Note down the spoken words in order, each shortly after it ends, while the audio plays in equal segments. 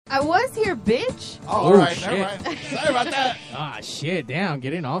I was here, bitch. Oh, all right, shit. never mind. Sorry about that. Ah, shit, damn,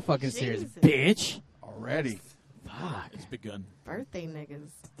 getting all fucking serious, Jesus. bitch. Already. Fuck. It's begun. Birthday niggas.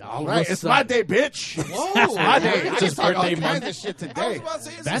 All Right, of a it's my sudden- day, bitch. Whoa. It's my day. I It's can his talk all birthday kinds month. of shit I was today. about to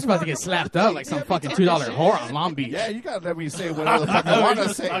say, it's That's his about to get fucking slapped birthday. up like some Yeah, fucking we $2 talking whore on Long Beach. Yeah, you gotta let me say whatever the fuck I want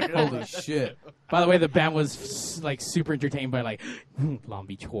to say. Holy shit. By the way, the band was like super entertained by like Long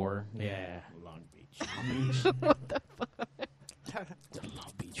Beach whore. Yeah, Long Beach. What the fuck? The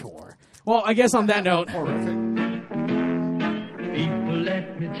Long Beach whore. Well, I guess on that note, People,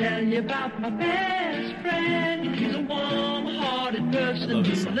 let me tell you about my best friend. He's a warm-hearted person who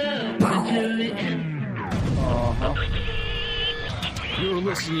loves me till the end. You're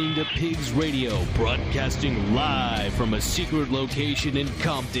listening to Pigs Radio, broadcasting live from a secret location in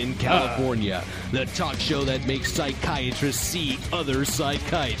Compton, California. The talk show that makes psychiatrists see other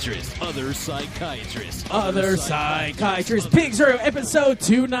psychiatrists. Other psychiatrists. other psychiatrists, Pigs are episode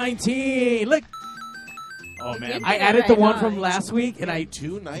 219. Look. Oh man, did I get it added the right, one huh? from last week, and I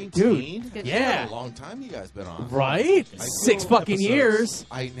 219? Good yeah. A long time you guys been on. right I 6 do fucking episodes. years.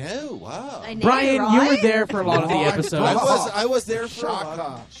 I know. Wow. I know, Brian, you right? were there for a lot of the Oh, I episodes. I was there for a Shaka.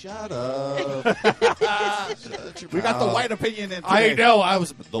 while. Shut up. Shut your We got the mouth. white opinion in today. I know. I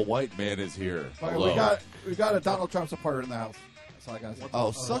was. The white man is here. All right, Hello. we got a Donald Trump supporter in the house. That's all I got to say. Oh,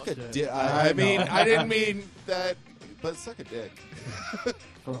 suck a shit. dick. I mean, I didn't mean that, but suck a dick.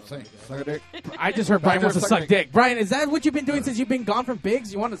 That's what I'm saying. Suck a dick. I just heard Brian Brian wants to suck suck dick. dick. Brian, is that what you've been doing since you've been gone from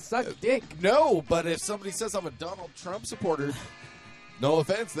Pigs? You want to suck dick? No, but if somebody says I'm a Donald Trump supporter, no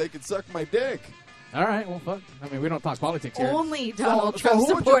offense, they can suck my dick. All right, well, fuck. I mean, we don't talk politics here. Only Donald so Trump who would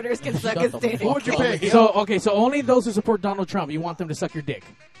you- supporters can suck his the dick. Who would you pick? So, okay, so only those who support Donald Trump, you want them to suck your dick.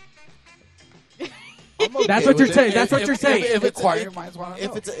 I'm okay That's what with you're saying. it. That's what you're saying. If it's, Inquiring minds wanna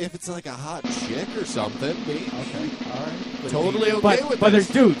know. if it's like a hot chick or something, me, Okay, all right. totally okay with But this.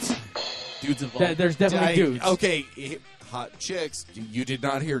 there's dudes. dudes involved. There's definitely dudes. Okay, hot chicks. You did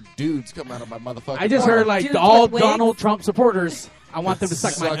not hear dudes come out of my motherfucking. I just mouth. heard like Dudes all with wigs? Donald Trump supporters. I want them to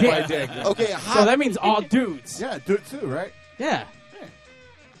suck my dick. Okay, hot. So that means all dudes. Yeah, do it too, right? Yeah.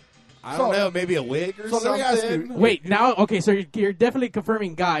 I don't know, maybe a wig or So let me ask something. you- Wait, now, okay, so you're definitely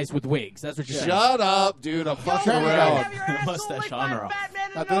confirming guys with wigs. That's what you're saying. Shut up, dude. I'm fucking Yo, around. have your Mustache on or off?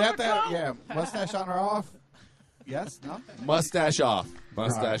 Now, do they have to have, mustache on or off? Yes? No? Mustache off.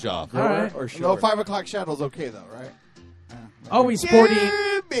 Mustache off. All right. Or No, short. 5 o'clock shadow's okay, though, right? Always sporting.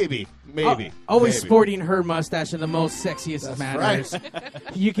 Yeah, maybe. Maybe. Always Maybe. sporting her mustache in the most sexiest That's manners.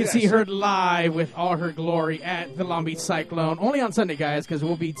 You can see her live with all her glory at the Long Beach Cyclone. Only on Sunday, guys, because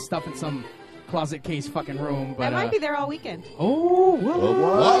we'll be stuffing some closet case fucking room. But I might be there all weekend. Oh,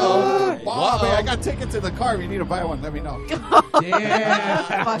 Whoa. Bobby, I got tickets to the car. If you need to buy one, let me know.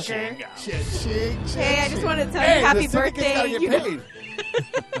 yeah. Fucker. Shit. Hey, I just wanted to tell Hey, you happy the tickets birthday. gotta get You know, paid.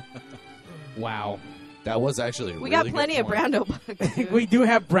 Wow. That was actually a we really got good plenty of point. Brando bucks. dude. We do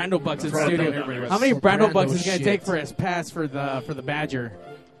have Brando Bucks in right, studio. everybody was How many so Brando Brando Bucks is it going to shit. take for his pass for the Badger?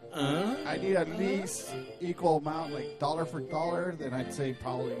 I need at least equal amount, like dollar for dollar. Then I'd say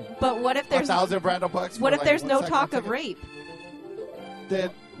probably But what if there's 1,000 Brando bucks. what for, if like, there's 1 no second talk of ticket. rape?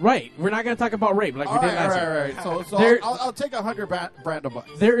 Then Right. We're not going to talk about rape like we all did right, last all year. right. So There- I'll take 100 Brando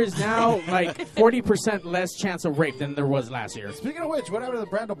bucks. There is now like 40% less chance of rape than there was last year. Speaking of which, whatever the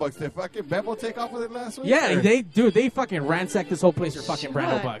Brando bucks, did fucking Bebo take off with it last week? Yeah, Or- they fucking ransacked this whole place for fucking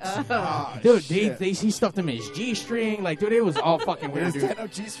Brando Bucks. Ah, Dude, shit. he stuffed him in his G-string. Like, dude, it was all fucking weird, Is dude. that no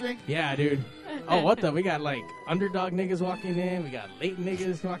G-string? Yeah, dude. Oh, what the? We got like underdog niggas walking in. We got late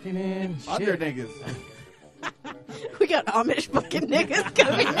niggas walking in. Shit. Under niggas. We got Amish fucking niggas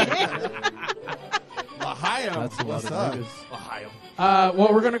coming in. Ohio. That's a lot What's of up? niggas. Ohio.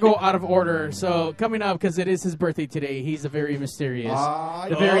 Well, we're gonna go out of order. So coming up, because it is his birthday today, he's a very mysterious,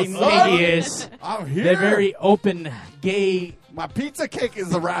 the very hideous, I'm here. the very open, gay. My pizza cake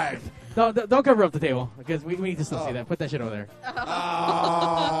has arrived. Don't cover up the table because we need to still see that. Put that shit over there.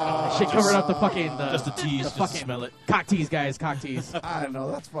 Oh, Shit covered up the fucking Just a tease, the just to fucking smell it. cock tease, guys, cock tease. I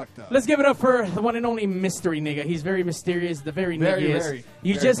know that's fucked up. Let's give it up for the one and only mystery nigga. He's very mysterious, the very niggiest.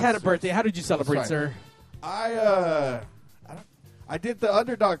 You very just had a mysterious. birthday. How did you celebrate, right. sir? I did the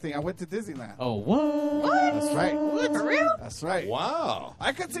underdog thing. I went to Disneyland. Oh, what? That's right. For real? That's right. Wow.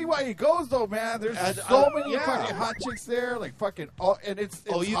 I can see why he goes though, man. There's And, so many yeah. fucking hot chicks there, like fucking. Oh, and it's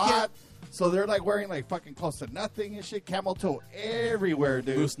you hot. can't- So they're like wearing like fucking close to nothing and shit. Camel toe everywhere,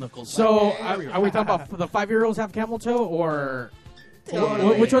 dude. Goose knuckles. So, Everywhere. are we talking about the 5-year-olds have camel toe, or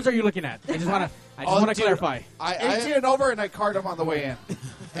Totally. which ones are you looking at? I just want to Oh, clarify. 18 and over, and I card them on the way in.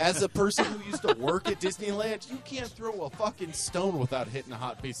 As a person who used to work at Disneyland, you can't throw a fucking stone without hitting a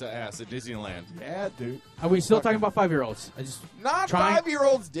hot piece of ass at Disneyland. Yeah, dude. Are we still talking about 5-year-olds? I just Not Trying-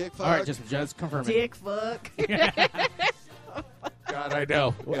 5-year-olds, dick fuck. all right, just confirm it. Dick fuck. God, I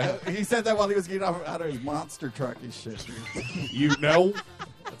know. He said that while he was getting out of his monster truck and shit. You know,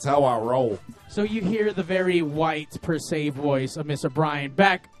 that's how I roll. So you hear the very white per se voice of Mr. Brian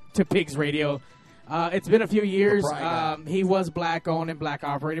back to Pigs Radio. It's been a few years. Brian. He was black owned and black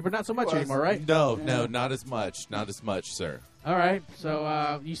operated, but not so much anymore, right? No, not as much. Not as much, sir. All right.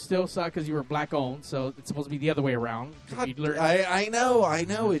 So you still suck because you were black owned. So it's supposed to be the other way around. God, You learn- I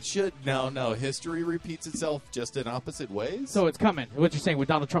know. It should. No. History repeats itself just in opposite ways. so it's coming. What you're saying with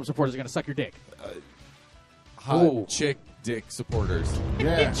Donald Trump supporters are going to suck your dick. hot Ooh. chick dick supporters.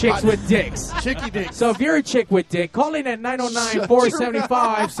 Yeah. Chicks with dicks. Chicky dicks. So if you're a chick with dick, call in at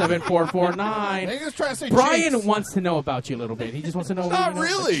 909-475-7449. Niggas trying to say Brian chicks. wants to know about you a little bit. He just wants to know. Not you know,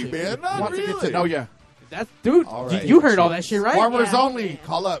 really, shit. man. Not Wants to really. get to know ya. That's dude. All right. You heard all that shit, right? Farmers Yeah. only.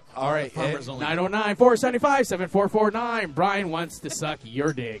 Call up. All right. Farmers only. 909-475-7449. Brian wants to suck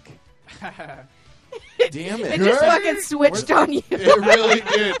your dick. Damn It it. just fucking switched on you. It really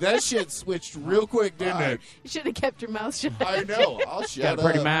did. That shit switched real quick, didn't it? You should have kept your mouth shut. I know. I'll shut Got a up.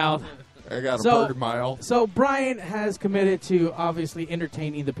 pretty mouth. I got a So- pretty mile. So Brian has committed to obviously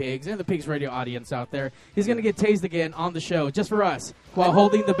entertaining the pigs and the Pigs Radio audience out there. He's going to get tased again on the show just for us while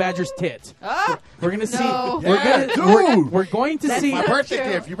holding the badger's tit. Oh, We're going to see. No. Yeah, We're going to see. my birthday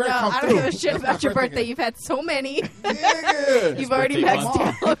true. gift. You better no, come I don't through. give a shit That's about my your birthday birthday. You've had so many. Yeah. You've already birthday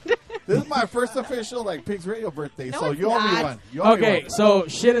maxed month. out. This is my first official Pigs Radio birthday, No, so it's you owe me not. one. You owe me Okay, one. so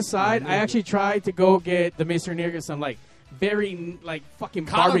shit aside, I actually tried to go get the Mr. Nigga some very fucking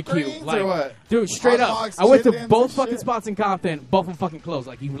Collard barbecue. greens Like, or what? dude, straight Hot up. dogs, I went to chitlins both and fucking shit? spots in Compton. Both of them fucking closed.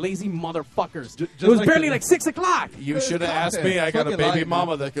 Like, you lazy motherfuckers. Just It was like barely the- 6 o'clock. You should have asked me. I got a Fucking baby lying,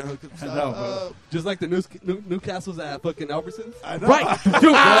 mama that can hook I us know, up. Just like the Newcastle's at fucking Albertsons. I know. Right.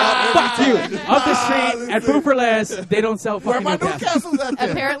 Dude, fuck you. Up the street at Food for Less, they don't sell Where fucking my Newcastle. Newcastle's at then?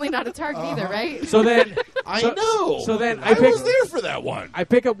 Apparently not a Target either, right? So then, I so- know. So then I was there for that one. I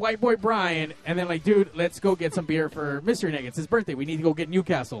pick up white boy Brian, and then dude, let's go get some beer for Mr. Nigga. It's his birthday. We need to go get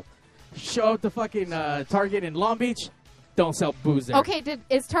Newcastle. Show up to fucking Target in Long Beach. Don't sell booze there. Okay,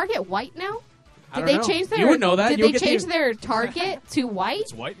 is Target white now? I Did don't they know. change their? You would know that. Did You'll they get change the- their Target to white?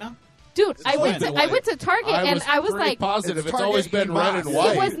 It's white now. Dude, I always went been to I white. went to Target and I was pretty like, positive. It's It's Target always been red and Ebox.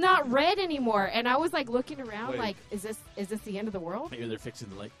 white. it was not red anymore, and I was like looking around, Wait. like, is this the end of the world? Maybe they're fixing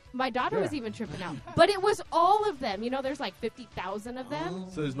the light. My daughter was Yeah. even tripping out, but it was all of them. You know, there's like 50,000 of them.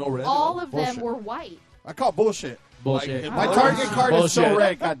 So there's no red. All of them Bullshit. were white. I call bullshit. Bullshit. Like, My Oh. Target card is so Bullshit.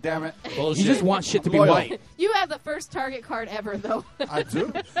 red, god damn it. You just want shit to be Loyal. white. You have the first Target card ever, though. I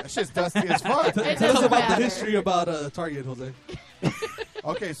do. That shit's dusty as fuck. It Tell us doesn't about the matter. history about Target, Jose.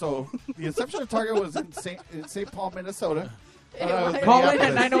 Okay, so the inception of Target was in St. Paul, Minnesota. Call in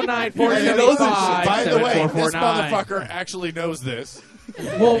at Minneapolis. 909-475-7449. By the way, this motherfucker actually knows this.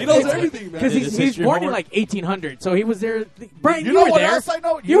 Well, He knows everything, man. Because His he's history born in homework. 1800, so he was there. Brian, You you, know were what there. else I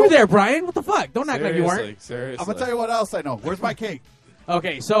know? You were there, Brian. What the fuck? Don't act like you weren't. Seriously. I'm gonna tell you what else I know. Where's my cake?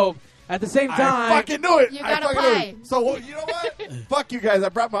 Okay, so at the same I time, fucking knew it. You I got a fucking knew pie. it. So you know what? Fuck you guys. I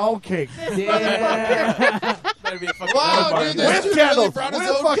brought my own cake. yeah. Better be a fucking Wow, red dude, bar. this With dude candles. really brought his With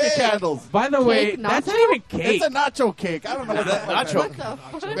own fucking cake. candles. By the way, Cake that's nacho? not even cake. It's a nacho cake. I don't know what the fuck that is. What the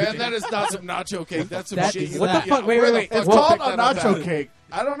fuck? Man, that is not some nacho cake. That's some That- shit. what the fuck? Wait, Where wait, the wait. It's fuck called did a you pick that up nacho at? cake.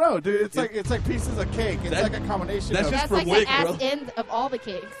 I don't know, dude. It's like pieces of cake. It's That- like a combination that's of. just That's for like Wick, the ass bro. end of all the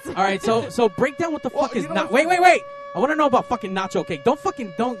cakes. All right, so break down what the Well, fuck you is know not. what- Wait. I want to know about fucking nacho cake. Don't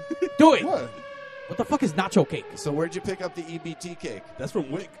do it. What? What the fuck is nacho cake? So where'd you pick up the EBT cake? That's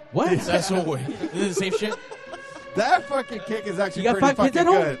from Wick. What? That's from Wick. Is it the same shit? That fucking cake is actually You got pretty 5 kids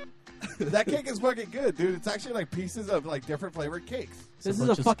fucking at home? good. That cake is fucking good, dude. It's actually like pieces of different flavored cakes. This is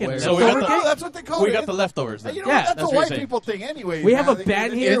bunch a of fucking squares. So we leftover got No, cake? that's what they call We it. got the leftovers. And Then. you know Yeah, what? That's that's a what you're white saying. people thing anyway. We have man. a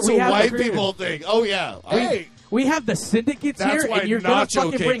band here. It's we a have white the- people thing. Oh, yeah. Hey, We have the syndicates That's here, why and you're gonna nacho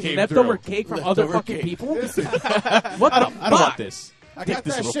fucking cake bring came leftover through. cake from other Leftover fucking cake. people? listen, What I the don't fuck? want this. I Take got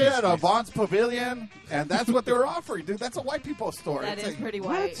this that little shit piece, at a please. Vaughn's Pavilion, and that's what they were offering, dude. That's a white people store. That It's is like, pretty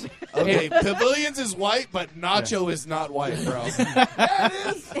white. Okay, Pavilions is white, but nacho is not white, bro. yeah, it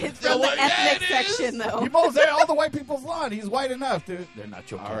is. It's Yeah, from what- the yeah, ethnic it is. section, though. He mows all the white people's lawn. He's white enough, dude. They're not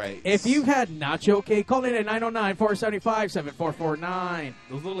joking. All right. If you had nacho cake, call in at 909-475-7449.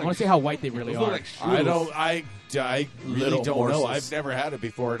 Those look I like. want to see how white they really those look are. like I strudels. don't. I really Little don't know. morsels. I've never had it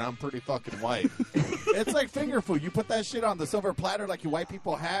before, and I'm pretty fucking white. It's like finger food. You put that shit on the silver platter like like you white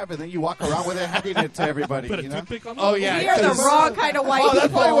people have, and then you walk around with it, handing it to everybody. Put a You know? toothpick on Oh it? yeah, We are the 'cause- wrong kind of white Oh,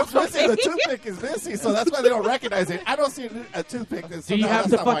 that's why people. what's missing. The toothpick is missing, so that's why they don't recognize it. I don't see a toothpick. Do you have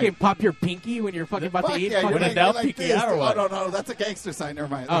to fucking pop your pinky when you're fucking about to eat? Yeah, Fucking- you're in doubt, like pinky this. out or what? Oh, no, that's a gangster sign. Never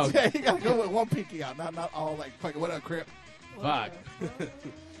mind. Oh. Yeah, you gotta go with one pinky out, not all like fucking what a crip. Fuck.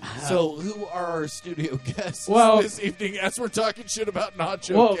 So, who are our studio guests Well- this evening as we're talking shit about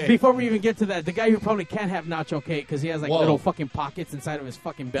Nacho Well, Cake? before we even get to that, the guy who probably can't have nacho cake because he has like Whoa. little fucking pockets inside of his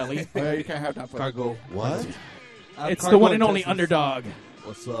fucking belly. Yeah, you can't have that. Cargo. What? It's the one and only Underdog.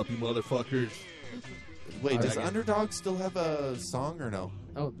 What's up, you motherfuckers? Wait, does Alright. Underdog still have a song or no?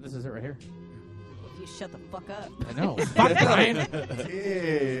 Oh, this is it right here. You shut the fuck up. I know. Fuck, Brian.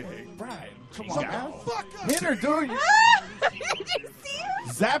 Hey, Brian, come on, man. Hit her, dude. Did you see him?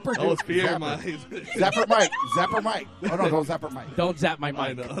 Zapper, dude. Oh, it's beer, Zapper. my. Zapper Mike. Zapper Mike. Oh, no, don't Zapper Mike. Don't zap my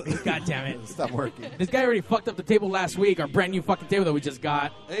mic. know. God damn it. Stop working. This guy already fucked up the table last week, our brand new fucking table that we just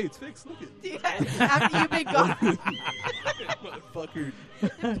got. Hey, it's fixed. Look at After you've been gone. motherfucker.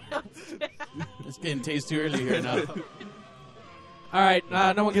 It's getting taste too early here now. All right,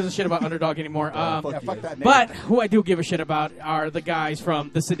 no one gives a shit about Underdog anymore. Yeah, fuck that name. But who I do give a shit about are the guys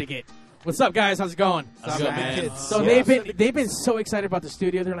from the Syndicate. What's up, guys? How's it going? How's it going, man? So they've been so excited about the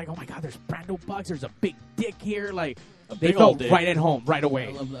studio. They're like, oh my god, there's Brando Bugs. There's a big dick here. Like they big felt old dick. right at home right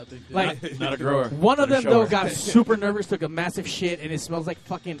away. that thing. Like Not a grower. one of but a them though shower. got super nervous, took a massive shit, and it smells like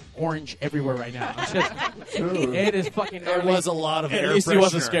fucking orange everywhere right now. It's just, it is fucking There gnarly. was a lot of At air least he freshener.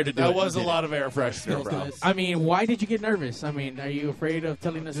 wasn't scared to do That it. was He a did lot of air freshener, bro. I mean, why did you get nervous? I mean, are you afraid of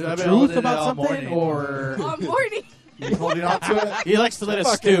telling us Dude, the I've been holding truth it about all something, morning. or All morning. You holding on to it? He likes to let it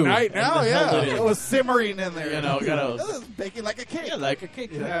Fucking stew. night now, And yeah. hold it in. It was simmering in there. You know, This gotta is baking like a cake. yeah, like a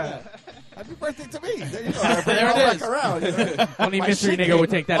cake. Yeah. Happy birthday to me. There you go. I bring There all it back is. around. You know? only My mystery shit nigga would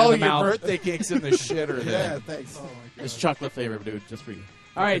cake. take that Oh, in the your mouth? birthday cake's in the shitter Yeah, there. thanks. It's chocolate flavor, dude, just for you.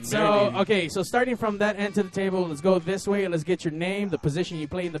 All right, so okay, so starting from that end to the table, let's go this way. Let's get your name, the position you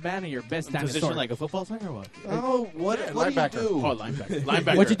play in the band, and your best dinosaur. Position like a football player or what? Oh, what do you linebacker. do? Oh, linebacker.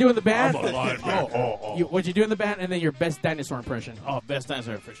 Linebacker. What you do in the band? I'm a linebacker. What you do in the band, and then your best dinosaur impression. Oh, best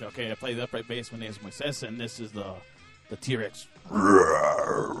dinosaur for sure. Okay, I play the upright bass. My name's Moises, and this is the T-Rex.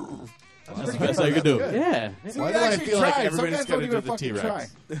 That's the best I could do. Yeah. Why do I feel like everybody's Sometimes got to don't do even the fucking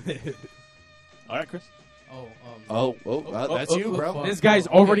T-Rex? try. All right, Chris. Oh, that's you, bro. This guy's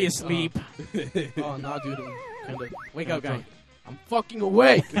already asleep. Oh, no, dude. I'm kind of. Wake up, guy. I'm fucking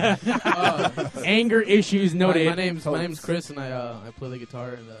awake. Anger issues noted. My name's Chris, and I play the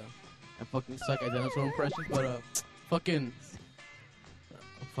guitar, and I fucking suck at dinosaur impressions, but I'm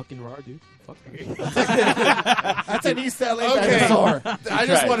fucking raw, dude. Fuck That's an East LA Okay. dinosaur. I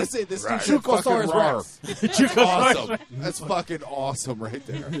just want to say this dude's Chucosaurus fucking Rex. raw. Awesome. That's fucking awesome right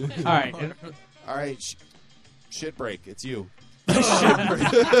there. All right. and- All right, shit break. It's you.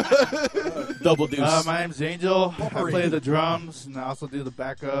 Double deuce. My name's Angel. I Potpourri. play the drums, and I also do the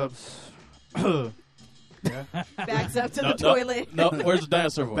backups. Backs up to no, the toilet. No, where's the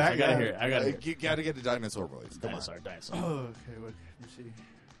dinosaur voice? Back I gotta up. hear it. I gotta hear it. You got to get a dinosaur voice. Come on. Dinosaur. Okay, wait, let me see.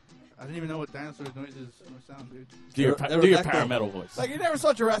 I didn't even know what dinosaur noises sound, dude. Do your, Never do your back power up. metal voice. Like you never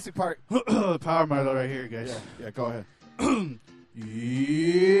saw Jurassic Park. Power metal right here, guys. Yeah, go ahead.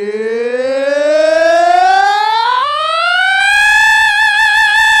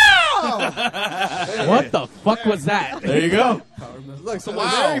 What the fuck was that? There you go. Look, so Wow.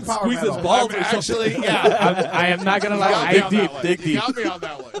 very power Squeeze his metal. balls or Actually, something. yeah. I am not gonna You lie. got I me on deep, that one. dig You deep. got me on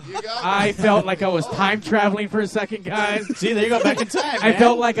that one. You got me. I felt like I was time traveling for a second, guys. See, there you go. Back in time. I man.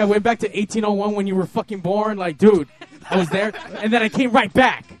 felt like I went back to 1801 when you were fucking born. Like, dude, I was there, and then I came right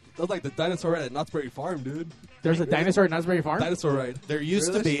back. That was like the dinosaur ride at Knott's Berry Farm, dude. There's a dinosaur at Knott's Farm. Dinosaur ride. There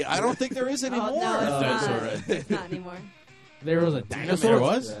used to be. I don't think there is Oh, anymore. no, it's Dinosaur not. ride. It's not anymore. There was a There dinosaur.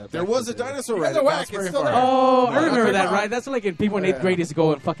 was. There was a dinosaur You ride guys at are whack. Knott's Berry It's still Farm. there. Oh, I Yeah, remember that that's ride. That's like in people in 8th Yeah. grade used to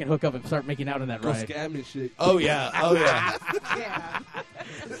go and fucking hook up and start making out in that Go ride. scam and shit. Oh yeah. Oh yeah. Yeah.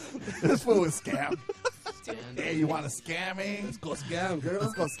 This fool was scam. Dude. Hey, you want to scam me? Let's go scam, girl.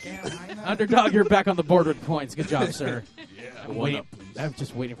 Let's go scam. Heina. Underdog, you're back on the board with points. Good job, sir. One Wait, up, please. I'm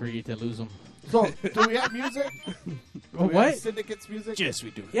just waiting for you to lose them. So, do we have music? Do we have What? Syndicate's music? Yes, we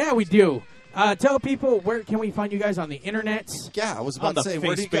do. Yeah, we do. Tell people, where can we find you guys on the internet? Yeah, I was On about the to say,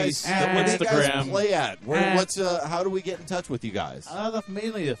 where do you guys, Facebook, where do you guys Instagram. play at? Where, And- what's how do we get in touch with you guys?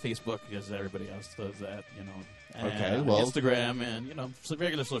 Mainly the Facebook, because everybody else does that, you know. And, Okay, well- Instagram and, you know,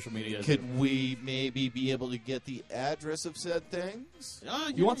 regular social media. Could we maybe be able to get the address of said things?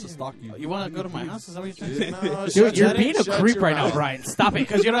 He wants to stalk you. You want to go to my house? Is that what you're saying? No, Dude, you're shut being a shut creep your right now, mouth. Brian. Stop it.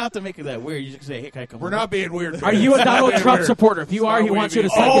 Because you don't have to make it that weird. You just say, hey, can I come We're over? not being weird. Are you a Donald Trump supporter? If you are, he wants you to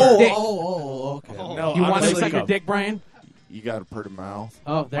suck his dick. Oh, okay. No, You want to honestly, suck your dick, Brian? You got a pretty mouth.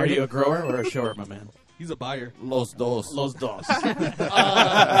 Oh, there Are you you a grower or a shower, my man? He's a buyer. Los dos. Los dos.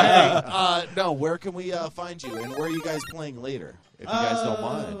 No, where can we find you, and where are you guys playing later, if you guys don't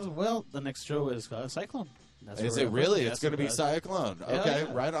mind? Well, the next show is Cyclone. That's Is where it we're really? playing. It's going to be Yes, Cyclone. Yeah, Okay,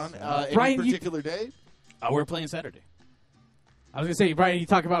 yeah. right on. Brian, Any you- particular date? We're playing Saturday. I was gonna say, Brian, you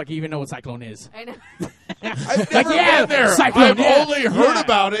talk about like you even know what Cyclone is. I know. I've never yeah, been there. Cyclone, I've yeah. only heard Yeah.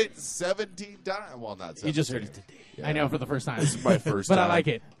 about it 17 times. Well, not 17. You just heard it today. Yeah. I know for the first time. This is my first but time. I like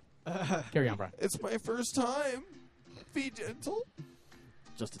it. Carry on, Brian. It's my first time. Be gentle.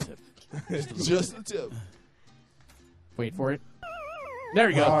 Just a tip. Just a tip. Wait for it. There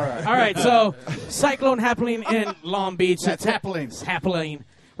we go. All right. All right, so Cyclone happening in Long Beach. That's happening. It's happening.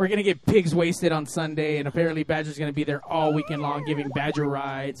 We're going to get pigs wasted on Sunday, and apparently Badger's going to be there all weekend long giving Badger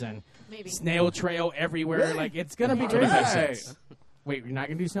rides and Maybe. snail trail everywhere. Really? Like, it's going to be All great. right. Wait, you're not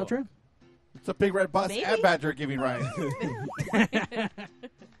going to do snail trail? It's a big red bus Maybe? and Badger giving rides.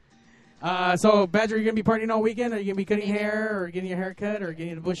 So, Badger, you're going to be partying all weekend? Are you going to be cutting hair or getting your hair cut or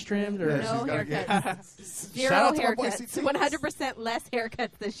getting the bush trimmed? Or Yeah, No she's gotta get- haircuts. Zero Shout out to my boy haircuts. CT. 100% less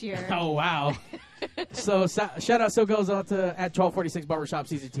haircuts this year. Oh, wow. So, shout out still goes out to at 1246 Barbershop,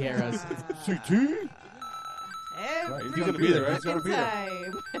 Cesar Tierras. CT? Every He's gonna be there, right? He's gonna freaking be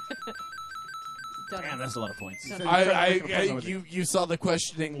there. time. Don't Damn, ask. that's a lot of points. Don't You saw the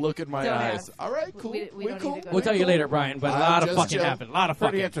questioning look in my Don't eyes. ask. All right, cool. We We don't cool. need to go We'll tell you later, Brian, but a lot of just fucking joking. happened. A lot of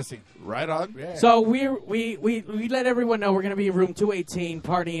Pretty fucking. interesting. Right on. Yeah. So we let everyone know we're gonna be in room 218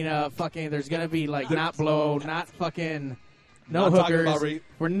 partying. Fucking, there's gonna be like not blow, not fucking, no Not talking hookers. about rape.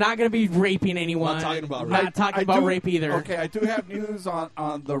 We're not gonna be raping anyone. Not talking about Not rape. talking about do- rape either. Okay, I do have news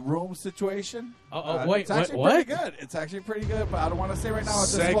on the room situation. Wait, it's actually what? pretty good. It's actually pretty good, but I don't want to say right now. I'll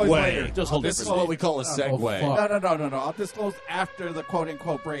disclose Segue. later. Just hold it This for is me. what we call a segue. fuck. No. I'll disclose after the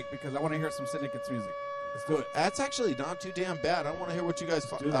quote-unquote break because I want to hear some Syndicates music. Let's do it. That's actually not too damn bad. I want to hear what you guys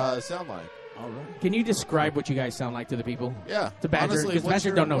sound like. All right. Can you describe what you guys sound like to the people? Yeah. To Badger, Honestly, 'cause what's Badger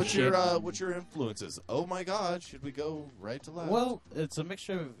your- don't know what's shit. What's your influences? Oh my God! Should we go right to left? Well, it's a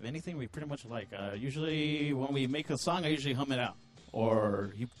mixture of anything we pretty much like. Usually, when we make a song, I usually hum it out,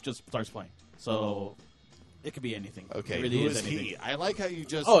 or he just starts playing. So it could be anything. okay. it really who is is anything. he? I like how you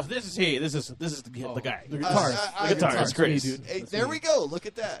just. Oh, this is he. This is the guy. The Uh, guitar. I- The guitar. guitar. It's Chris. dude. Hey, there we go. Look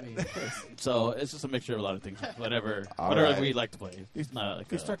at that. So it's just a mixture of a lot of things. Whatever All right. we like to play. It's not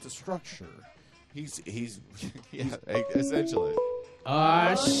like He starts a structure. He's yeah, essentially.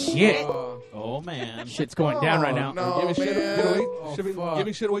 Shit. oh man. Shit's going down right now. No, Giving shit, man. get away. Oh, Should we fuck.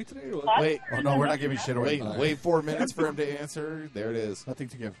 giving shit away today? Or what? Wait, Oh no, we're not giving shit away. wait 4 minutes for him to answer. There it is. Nothing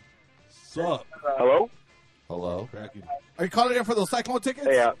to give. Sup? Hello? Hello. Cracking. Are you calling in for those Cyclone tickets?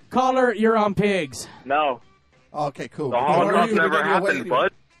 Hey, Caller, you're on pigs. no. Okay, cool. The Because we're Holocaust gonna never give you away happened, anyway.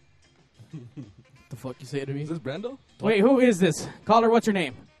 bud. The fuck you say to me? Is this Brando? Wait, who is this? Caller, what's your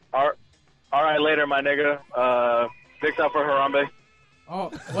name? All right, later, my nigga. Dicks out for Harambe. Oh,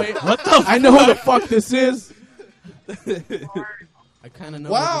 wait. What the? I know who the fuck this is. I kind of know.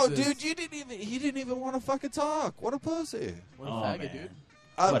 Wow, who this is. dude, he didn't even want to fucking talk. What a pussy. What a Oh, faggot, man. dude.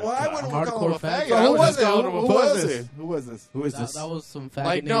 What a Why cock. wouldn't we call him a Hardcore faggot. faggot? So I who would was just it? call him a Who was pussy. this? Who was this? Who is this? That was some faggot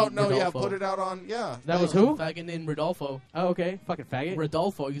Like, named no, yeah, Rodolfo. put it out on, yeah. That was Some who? faggot named Rodolfo. Oh, okay. Fucking faggot.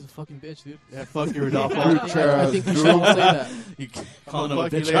 Rodolfo, he's a fucking bitch, dude. Yeah, fuck you, Rodolfo. I think you should say that. You calling him a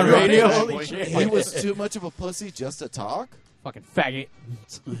Fuck you bitch later. on radio? Okay. Holy shit. He was too much of a pussy just to talk? Fucking faggot.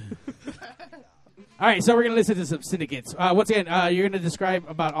 All right, so we're going to listen to some syndicates. Once again, you're going to describe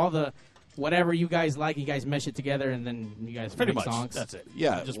about all the whatever you guys like. You guys mesh it together, and then you guys Pretty make much. songs. That's it.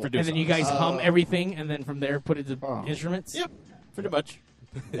 Yeah. Just well, produce And then you songs. guys hum everything, and then from there put it to Oh. instruments? Yep. Pretty much.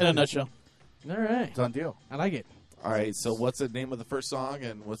 In a nutshell. All right. Done deal. I like it. All right, so what's the name of the first song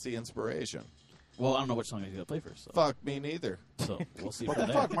and what's the inspiration? Well, I don't know which song he's going to play first. So, Fuck me neither. we'll see What from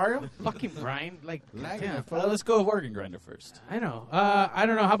the there. fuck, Mario? Fucking Brian. Like, yeah. Let's go with Organ Grinder first. I know. I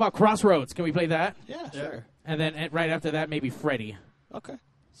don't know. How about Crossroads? Can we play that? Yeah, sure. And then right after that, maybe Freddie. Okay.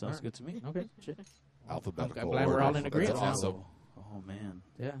 Sounds good to me. Okay. Shit. Alphabetical I'm glad we're order. all in agreement That's now. awesome. Oh, man.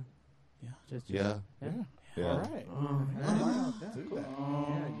 Yeah. Yeah. Just, Yeah. Yeah. Yeah. All right. Oh, Do that.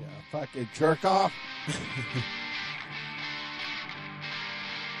 Yeah, you fucking jerk off.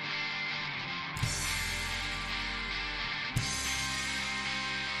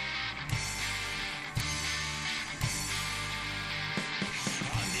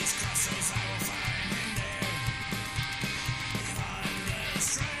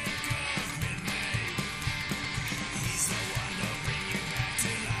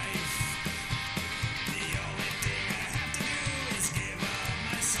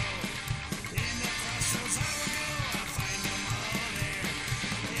 In the crossroads I will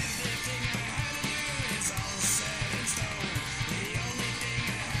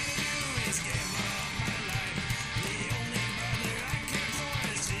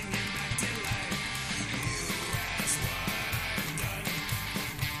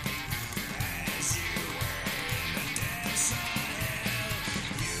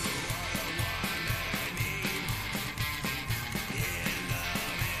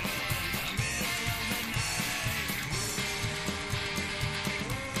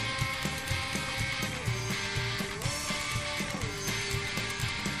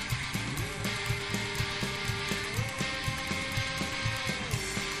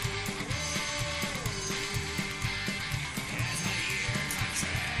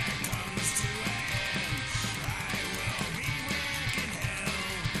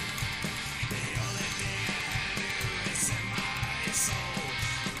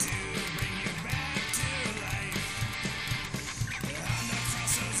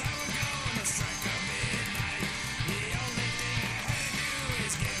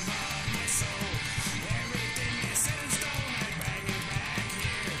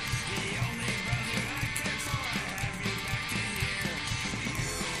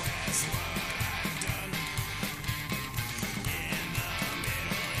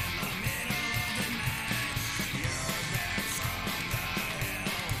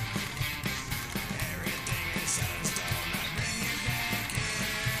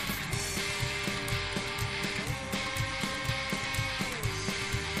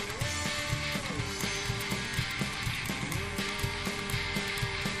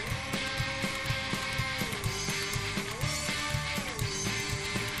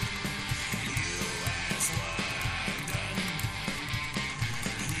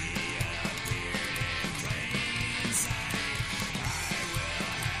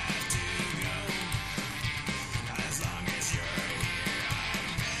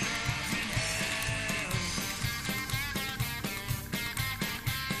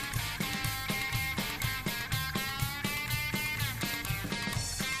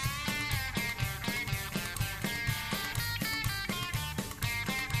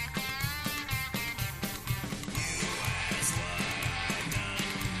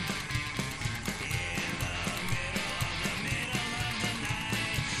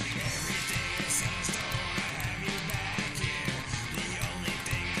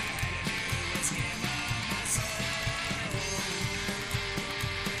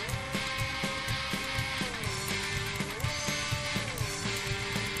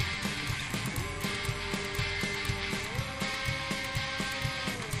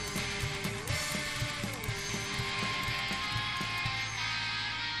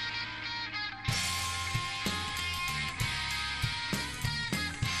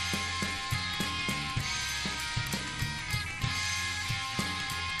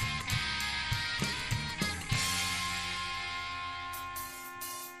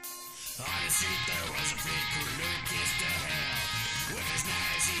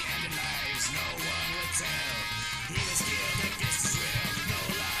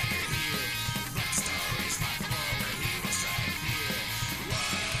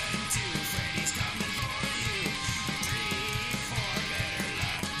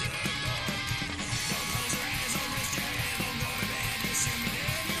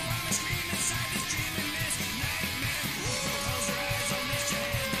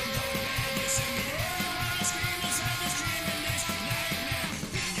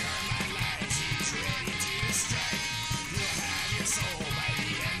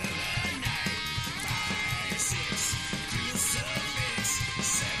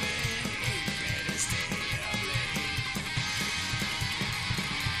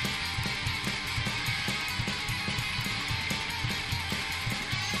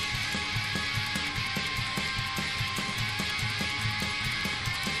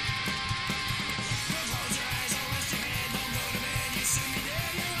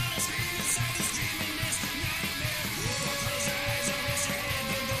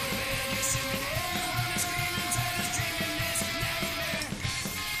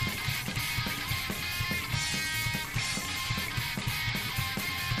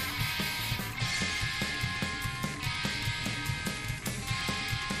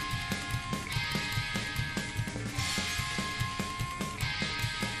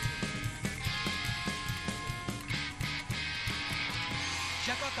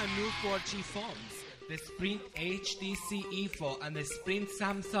Check out our new 4G phones. The Sprint HTC Evo and the Sprint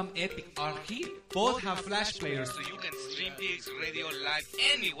Samsung Epic are here. Both have flash players so you can stream PX Radio live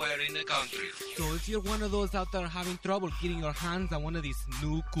anywhere in the country. So if you're one of those out there having trouble getting your hands on one of these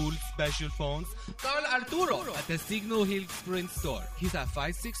new cool special phones, call Arturo at the Signal Hill Sprint store. He's at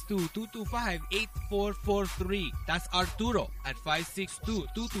 562-225-8443. That's Arturo at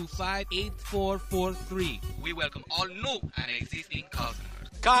 562-225-8443. We welcome all new and existing customers.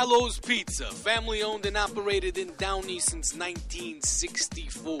 Carlo's Pizza, family owned and operated in Downey since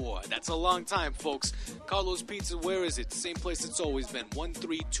 1964. That's a long time, folks. Carlo's Pizza, where is it? Same place it's always been,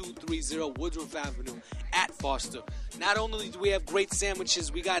 13230 Woodruff Avenue at Foster. Not only do we have great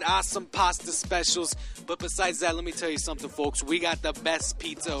sandwiches, we got awesome pasta specials, but besides that, let me tell you something, folks. We got the best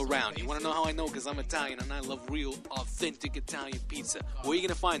pizza around. You want to know how I know? Because I'm Italian and I love real, authentic Italian pizza. Where are you going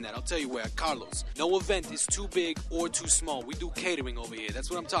to find that? I'll tell you where, at Carlo's. No event is too big or too small. We do catering over here.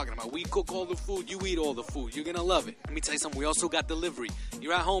 That's what I'm talking about. We cook all the food, you eat all the food. You're going to love it. Let me tell you something. We also got delivery.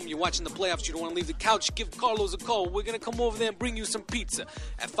 You're at home, you're watching the playoffs, you don't want to leave the couch, give Carlos a call. We're going to come over there and bring you some pizza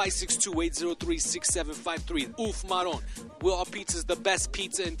at 562-803-6753. Oof Maron. Our pizza's the best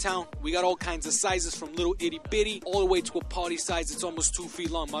pizza in town. We got all kinds of sizes from little itty bitty all the way to a party size. It's almost 2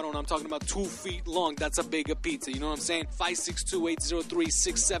 feet long. Maron, I'm talking about 2 feet long. That's a bigger pizza. You know what I'm saying?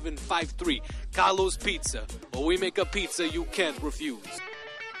 562-803-6753. Carlos Pizza. Or we make a pizza you can't refuse.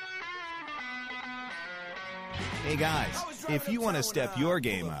 Hey guys, if you want to step your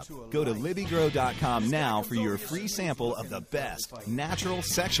game up, go to LibbyGrow.com now for your free sample of the best natural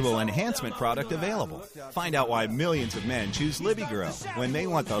sexual enhancement product available. Find out why millions of men choose LibbyGrow when they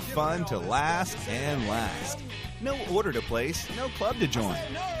want the fun to last and last. No order to place, no club to join,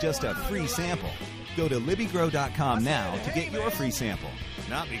 just a free sample. Go to LibbyGrow.com now to get your free sample.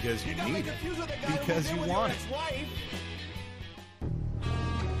 Not because you need it, because you want it.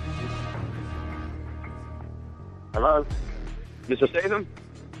 Hello? Mr. Statham?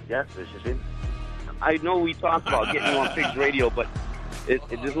 Yes, this is him. I know we talked about getting you on Pigs Radio, but it's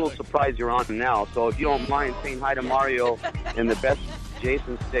a little surprise you're on now. So if you don't mind saying hi to Mario and the best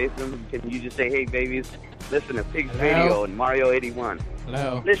Jason Statham, can you just say, hey, babies, listen to Pigs Radio and Mario 81.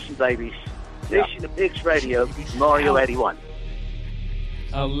 Hello. Listen, babies. Listen to Pigs Radio, Mario 81.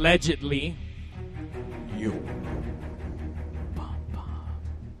 Allegedly. You.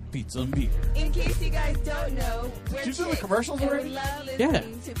 Pizza and beer. In case you guys don't know, we're you do the chicks, commercials and we already? love Yeah.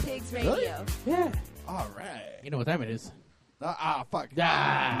 listening to Pigs Radio. Really? Yeah. All right. You know what time it is. Fuck.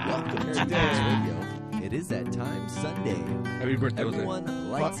 Welcome to Pigs Radio. It is that time, Sunday. Happy birthday, Everyone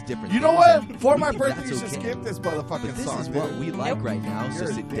likes different You know things, what? and For we my think birthday, that's you should okay. skip this motherfucking But this song. is what dude. we like right now, so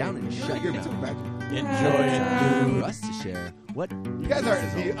You're a sit dick. down and You're shut a your dick to the mouth. back. Enjoy it, For us to share what You guys are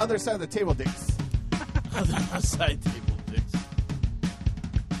the other side of the table, dicks. Other side table dicks.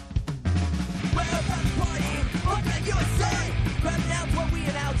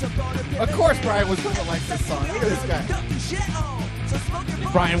 Of course Brian was going to like this song. Look at this guy.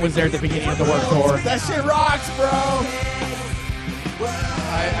 Brian was there at the beginning of the work tour. That shit rocks, bro.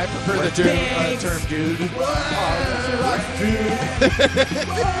 I prefer the term dude. That shit rocks, dude.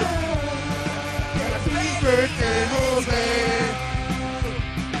 Happy birthday, Jose.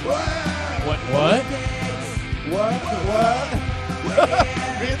 What? What?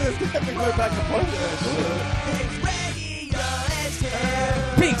 Me and this guy been going back and forth to that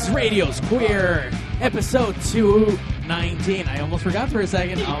shit. Pigs Radio's Queer, episode 219. I almost forgot for a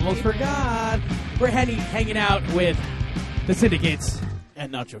second. Almost forgot. We're hanging out with the syndicates.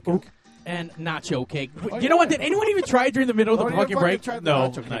 And Nacho Cake. And Nacho Cake. You know what? Did anyone even try it during the middle of the fucking break? No,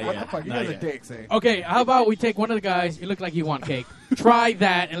 Nacho not cake. What yet. the fuck? You Not guys are yet. dicks, eh? Okay, how about we take one of the guys, you look like you want cake. Try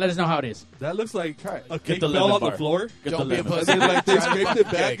that and let us know how it is. That looks like a cake the fell lemon on the bar. floor. Get Don't the be a lemon. And pussy. then like they Try scraped the it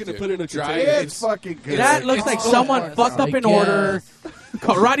back cake, and dude. put it in a Try container. it. It's fucking good. That looks like someone far. fucked up in order,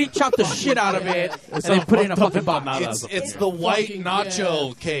 karate chopped the shit out of it, and then put it in a fucking box. It's the white fucking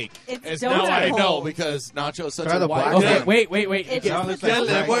nacho cake. It's As donut now I know hole. because nacho is such Try a the white. black Okay, one. wait. It's Sounds just like the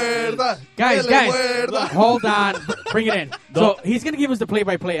that. Guys, Muerda. hold on. Bring it in. So he's going to give us the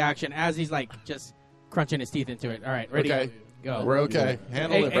play-by-play action as he's like just crunching his teeth into it. All right, ready? Okay. Go. We're okay.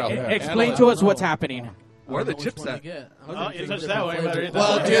 Handle it, bro. Explain to us what's happening. Where are the chips at? Oh, you touch that way. Better eat that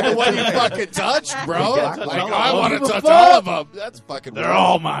Well, way. dude, the one you fucking touched, bro. Like, I want to give a touch fuck. all of them. That's fucking They're weird.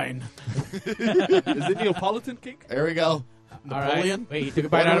 all mine. Is it Neapolitan cake? There we go. All right. Napoleon? Wait, you took a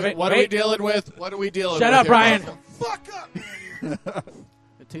bite out of it? What are we Wait. dealing with? What are we dealing with? Shut up, here, Brian. bro? Fuck up.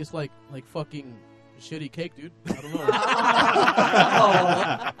 It tastes like fucking shitty cake, dude. I don't know.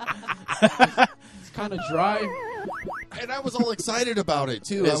 It's kind of dry. And I was all excited about it,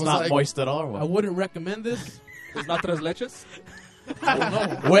 too. I It's was not like, moist at all. or I what? wouldn't recommend this. It's not tres leches? I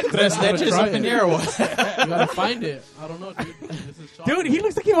don't know. Wet tres Gotta leches try up in it. here or what? You gotta find it. I don't know, dude. This is chocolate. Dude, he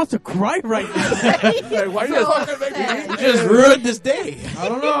looks like he wants to cry right now. Why you fucking making me? You just ruined this day. I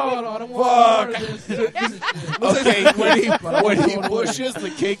don't know. I don't want to Okay, when he pushes the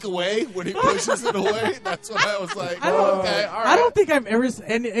cake away, when he pushes it away, that's when I was like, okay, all right. I don't think I've ever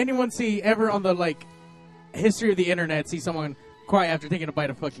anyone see ever on the like history of the internet see someone cry after taking a bite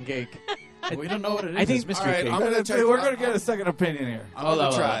of fucking cake. We don't know what it is. I think- It's mystery all right, cake. I'm gonna check. We're going to get a second opinion here. I'm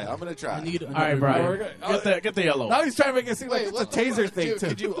gonna try. I'm gonna try. I need All right, Brian. Get the yellow. Now he's trying to make it seem like Wait, it's a taser thing, dude, too.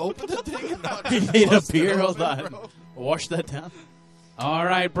 Could you open the thing and not You just need a bust it beer. open, Hold on. bro? Wash that down. All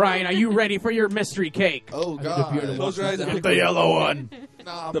right, Brian, are you ready for your mystery cake? Oh beer to god. Close your eyes and Get pick the yellow one.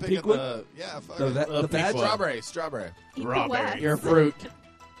 No, I'm The picking pink one? the fuck The it. va- the pink badge? one. Strawberry. Eat the Strawberry. wax. Your fruit.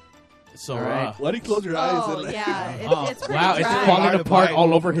 So All right. Why do you close your eyes? Oh, and like, yeah. Oh, It's pretty wow, it's dry. falling Hard to apart bite.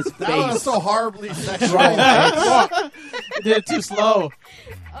 all over his That was face. so horribly sexual. You did it too slow.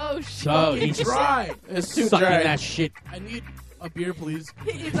 Oh, shit. So he's just dry. It's too sucking dry. that shit. I need a beer, please.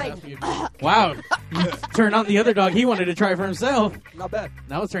 He's like, Wow. You turned on the other dog. He wanted to try for himself. not bad.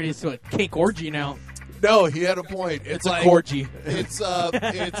 Now it's turning into a cake orgy now. No, he had a point. It's a like orgy. It's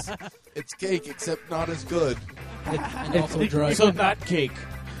it's cake except not as good. And also dry. So not cake.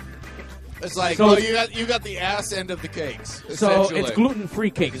 It's like So- you got the ass end of the cakes. So essentially. it's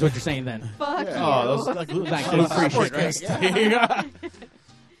gluten-free cake is what you're saying then. fuck you. Oh, those gluten. Like gluten-free shit, right?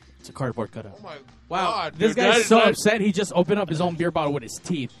 It's a cardboard cutout. Oh my Wow, God, this dude, guy's that- so that- upset he just opened up his own beer bottle with his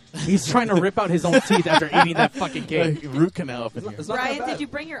teeth. He's trying to rip out his own teeth after eating that fucking cake. Root canal up in here. It's not Brian, that bad. did you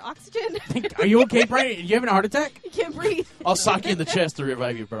bring your oxygen? Are you okay, Brian? You having a heart attack? You can't breathe. I'll sock you in the chest to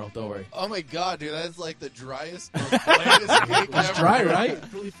revive you, bro. Don't worry. Oh my god, dude, that's like the driest, most blandest cake It's ever. dry, right?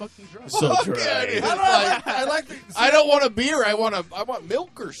 It's really fucking dry. So Fuck dry. yeah, dude. I like the, I don't want a beer. I want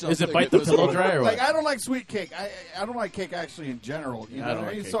milk or something. Is it bite the It was pillow like- dry or what? like I don't like sweet cake. I don't like cake actually in general. You Yeah, I know don't what I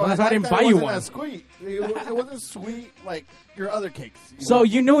like mean? cake. So Well, that's why I like didn't that buy you wasn't one. that sweet. It wasn't sweet like your other cakes. So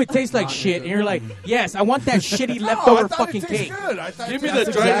you knew it tastes like shit, and you're like, yes, I want that shitty leftover fucking cake. Good. I thought Give me that's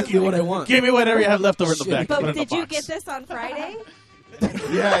the dry- Exactly what I want. Give me whatever you have left over in the back. Put it But in the did you box. get this on Friday?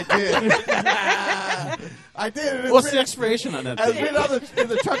 Yeah, I did. I did. It's What's been- the expiration on that It's thing? been in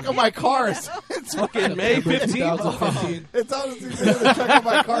the trunk of my car. It's fucking May 15th. 2015. It's honestly been in the trunk of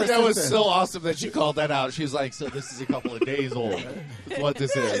my car. That was since so awesome that she called that out. She's like, "So this is a couple of days old. That's what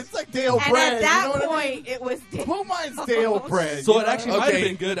this then. is." It's like Dale And bread. at that you know what I mean? point, it was Who minds Dale bread? So you it know? actually might have Okay.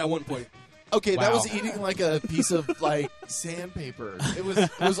 been good at one point. Okay, that Wow. was eating like a piece of like sandpaper. It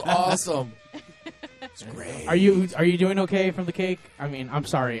was awesome. It's great. Are you doing okay from the cake? I mean, I'm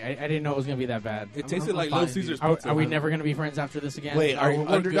sorry. I didn't know it was gonna be that bad. It tasted like fine. Little Caesar's Are pizza. we never gonna be friends after this again? Wait, I'm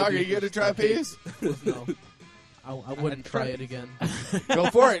Wonder good, Dog, are dude. you gonna try a piece? No. I wouldn't try it again. Go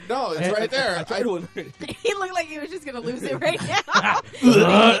for it. No, it's right there. I tried one. He looked like he was just going to lose it right now.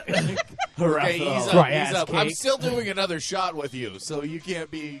 Okay, ease up. Dry Ease ass up. I'm cake. still doing another shot with you, so you can't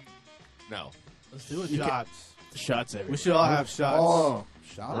be. No. Let's do it. Shots. Shots everywhere. We should all have shots. Oh,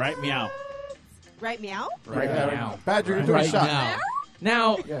 shot. Right meow. Right meow? Right now. Badger, you're doing a Right shot. now.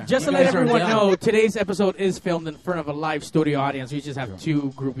 Now, Yeah. just to You let guys are everyone down. know, today's episode is filmed in front of a live studio audience. We just have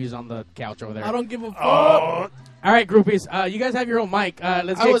two groupies on the couch over there. I don't give a fuck. All right, groupies. You guys have your own mic.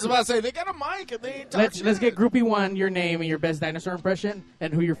 Let's I get, was about to say, they got a mic and they ain't talking. let's get groupie 1, your name and your best dinosaur impression,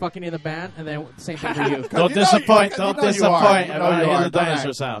 and who you're fucking in the band, and then same thing for you. Don't disappoint. Don't disappoint. I want to hear the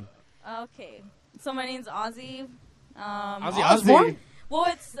dinosaur sound. Okay. So my name's Ozzy. Ozzy Osbourne? Well,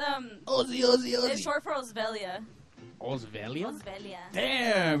 it's Ozzy. It's short for Osvelia. Osvelia? Osvelia.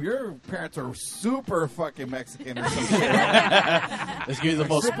 Damn, your parents are super fucking Mexican or some shit. Let's give you the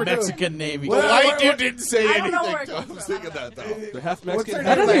most Super Mexican name. The white dude didn't say I don't know where anything. it I comes was from. thinking that, though. They're half What's Mexican. their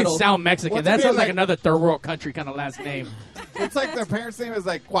That name? doesn't Like- sound Mexican. what's That their sounds name like like- another third world country kind of last name. It's like their parents' name is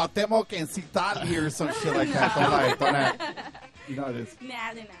like Cuauhtemoc and Citali or some shit like that. Don't lie, don't act. You know it is.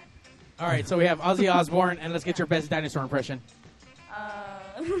 Nah, they're not. All right, so we have Ozzy Osbourne, and let's get your best dinosaur impression.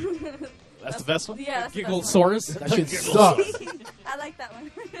 That's the best one? Yeah, that's the best Gigglesaurus? one. That shit sucks. I like that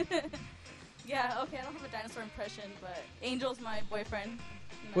one. Yeah, okay, I don't have a dinosaur impression, but Angel's my boyfriend.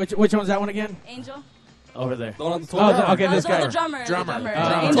 Which one's that one again? Angel? Over there. The one on the Oh, toilet. okay, this the guy. drummer. Drummer. The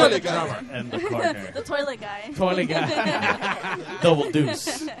Angel Angel the the drummer. drummer. And the corner. The toilet guy. Toilet guy. Double deuce.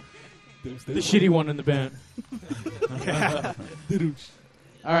 The shitty one in the band.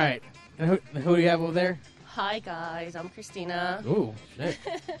 All right. And who do you have over there? Hi guys, I'm Christina. Ooh, shit.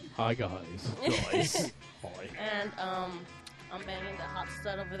 Hi, guys. Guys. And I'm banging the hot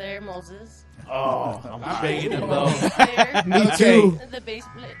stud over there, Moses. Oh, I'm banging him, though. Player, Me too. The bass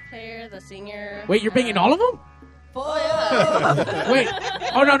player, the singer. Wait, you're banging all of them? Oh yeah. Wait.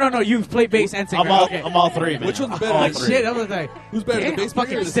 Oh, no. You play bass and singer. I'm all, Okay. I'm all three, man. Which one's All better? three. Shit, I was like, Who's better, the damn, bass player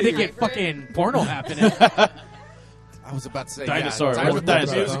fucking or the syndicate singer? fucking porno happening. I was about to say, Dinosaur. Yeah, What's with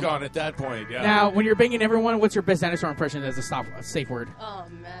dinosaur? the music on at that point, yeah. Now, when you're banging everyone, what's your best dinosaur impression as a safe word? Oh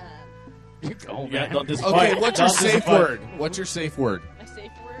man. Oh, Yeah, man. don't disappoint. Okay, what's your Don't safe disappoint. word? What's your safe word? My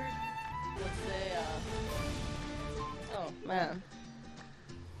safe word. Let's say. Oh man.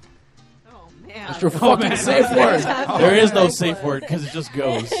 Oh, man. That's your fucking safe word. There is no safe word because it just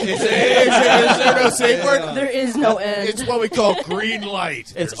goes. Is there no safe word? There is no end. It's what we call green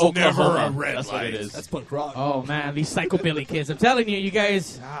light. It's There's never Oklahoma. a red That's what light. it is. That's punk rock. Oh, man, these psychobilly kids. I'm telling you, you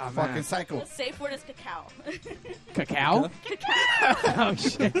guys. Ah, Fucking man. psycho. The safe word is cacao. Cacao? Cacao. Oh,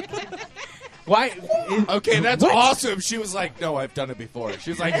 shit. Why? Okay, that's What? awesome. She was like, "No, I've done it before." She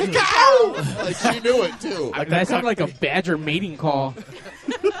was like, "Cow!" Like she knew it too. That sounded like a badger mating call.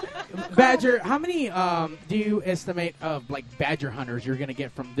 Badger, how many do you estimate of like badger hunters you're gonna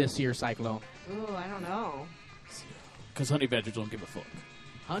get from this year's cyclone? Ooh, I don't know. Because honey badgers don't give a fuck.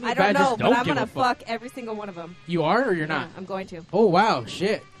 Honey I don't badgers know, but I'm give gonna a fuck every single one of them. You are or you're Yeah, not? I'm going to. Oh wow,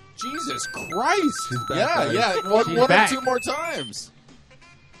 shit. Jesus Christ! back, Yeah, guys. yeah. She's One or back. two more times.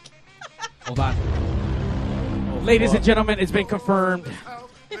 Hold on. Ladies and gentlemen, it's been confirmed.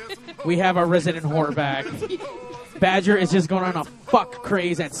 We have our resident whore back. Badger is just going on a fuck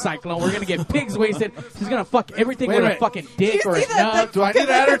craze at Cyclone. We're gonna get pigs wasted. She's gonna fuck everything Wait a with a minute. fucking dick or a nut. Do I need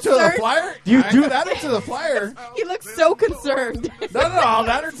to add her to the flyer? You I do- could add her to the flyer. He looks so concerned. No, I'll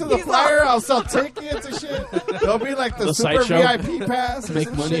add her to the He's flyer. I'll sell tickets and shit. There'll be like the super sideshow. VIP pass. and Make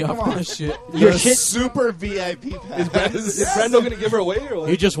some money shit. off Come on. that shit. Your The shit. super VIP pass. Is Brando gonna give her away or what?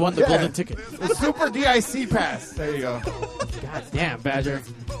 You just won the Yeah. golden ticket. The super DIC pass. There you go. God damn, Badger.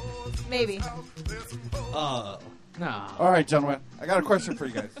 Maybe. No. All right, gentlemen. I got a question for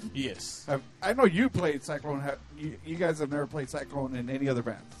you guys. Yes. I know you played Cyclone. You guys have never played Cyclone in any other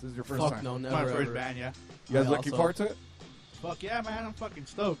bands. This is your first Fuck time. no, never. My first ever. band, yeah. You guys I looking also- forward to it? Fuck yeah, man. I'm fucking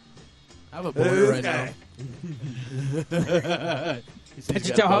stoked. I have a boner right now. Did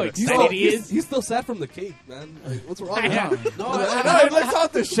you tell how excited he is? He's still sad from the cake, man. Like, what's wrong with Yeah. him? No, I know. He looks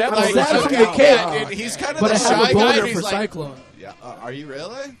off the chef. Like, Sad from okay, the cake. yeah, and he's kind of but the I have shy a guy. boner and he's for like, Cyclone. Yeah, are you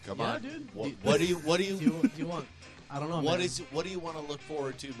really? Come Yeah, on, dude. What do you Do you want? I don't know. What man. do you want to look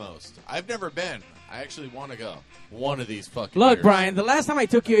forward to most? I've never been. I actually want to go. One of these fucking Look, years. Brian, the last time I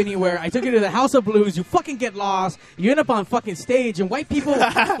took you anywhere, I took you to the House of Blues. You fucking get lost. You end up on fucking stage, and white people,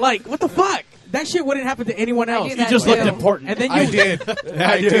 like, what the fuck? That shit wouldn't happen to anyone else. do You that just too. looked important. And then you I did.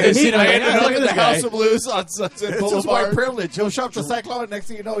 I did. I ended up in the House of Blues on Sunset It's just white Boulevard. privilege. He'll show up to Cyclone, and next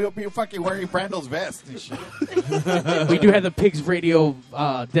thing you know, he'll be fucking wearing Brando's vest and shit. We do have the Pigs Radio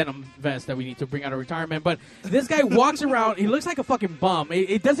denim vest that we need to bring out of retirement. But this guy walks around. He looks like a fucking bum.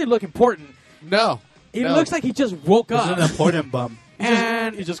 It doesn't look important. No. It No. looks like he just woke He's up. an important bum.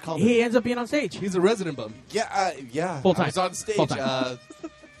 And he just called he ends up being on stage. He's a resident bum. Yeah. Full time. I was on stage. Full time.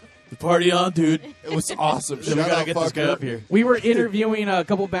 The party on, dude. It was awesome. We gotta get this guy up here. We were interviewing a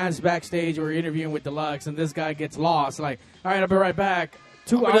couple bands backstage. We were interviewing with Deluxe, and this guy gets lost. Like, all right, I'll be right back.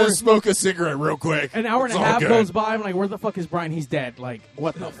 2 I'm gonna hours. smoke a cigarette real quick. An hour and It's a all half good. goes by. I'm like, where the fuck is Brian? He's dead. Like,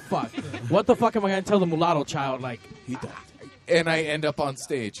 what the fuck? What the fuck am I going to tell the mulatto child? Like, he died. And I end up on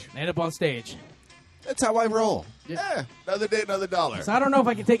stage. End up on stage. That's how I roll. Yeah, another day, another dollar. So I don't know if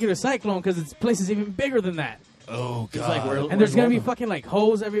I can take you to Cyclone because this place is even bigger than that. Oh It's like And there's gonna be fucking like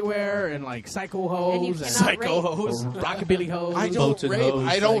hoes everywhere and like psycho And you hoes cannot psycho rape. hoes, rockabilly hoes. I don't rape.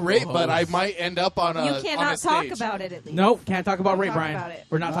 I don't rape, but I might end up on a. You on a cannot talk stage. about it at least. Nope, can't talk about rape, talk Brian. about it.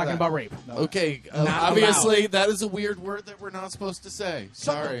 We're not talking about rape. Okay, Not obviously that is a weird word that we're not supposed to say.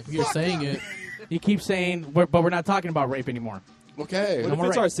 Sorry. You're saying it. You keep saying, but we're not talking about rape anymore. Okay. No What if more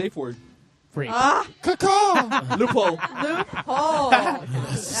it's rape. our safe word? Free. Caw. Loophole. Loophole.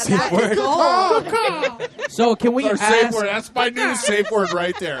 Safe word. So can we Our ask? safe word. That's my new safe word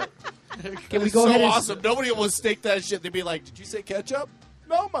right there. Can we It's go so ahead and awesome. Nobody will stick that shit. They'd be like, "Did you say ketchup?"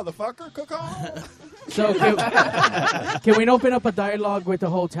 No, motherfucker. Caw. So can we open up a dialogue with the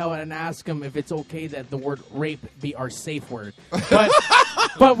hotel and ask them if it's okay that the word rape be our safe word?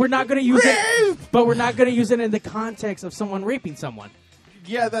 But we're not going to use it. But we're not going to use it in the context of someone raping someone.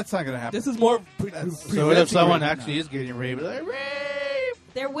 Yeah, that's not gonna happen. This is more. So what if someone actually is getting raped? Like,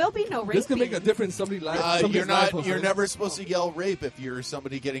 There will be no raping. This could make a difference. Somebody life. You're never supposed to yell rape if you're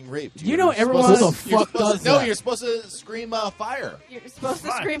somebody getting raped. You know You're everyone- supposed Who the fuck does No, that? you're supposed to scream fire. You're supposed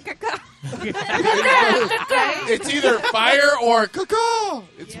to scream caca. It's either fire or caw.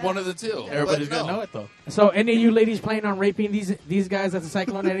 It's one of the two. Everybody's But gonna no. know it though. So any of you ladies planning on raping these guys at the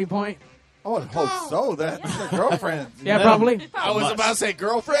Cyclone at any point? I would hope so. That's their girlfriends. Yeah, probably. I was about to say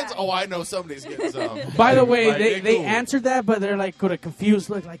girlfriends. Oh, I know somebody's getting some. By the way, Like, they cool. answered that, but they're like with a confused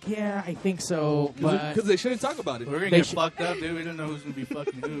look, like, yeah, I think so. But Because they shouldn't talk about it. We're gonna They get sh- fucked up, dude. We don't know who's gonna be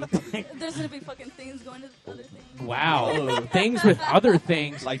fucking who. There's gonna be fucking things going to the other thing. wow, things with other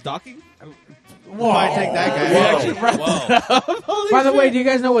things. Like docking? Whoa. Might take that guy. Whoa. By the way, do you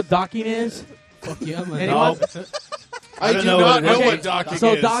guys know what docking is? Fuck yeah, man. Anyone? I do not know what docking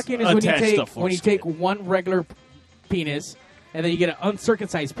So is. docking is when you Attached to take foreskin. one regular penis, and then you get an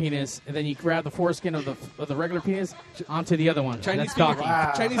uncircumcised penis, and then you grab the foreskin of the regular penis onto the other one. Chinese That's docking.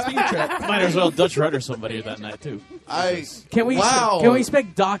 Chinese finger trap. Might as well Dutch rudder somebody that night too. Can we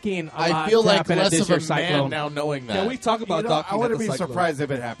expect docking a lot I feel to like happen at less this of year's a man Cyclone? now knowing that. Can we talk about docking? I wouldn't at be the Cyclone? surprised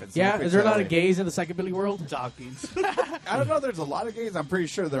if it happens. Yeah, If is there a it's lot LA. of gays in the psychobilly world? Dockies. I don't know. There's a lot of gays. I'm pretty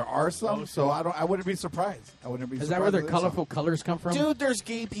sure there are some. So I wouldn't be surprised. I wouldn't be. Is surprised that where their if there's colorful colors come from? Dude, there's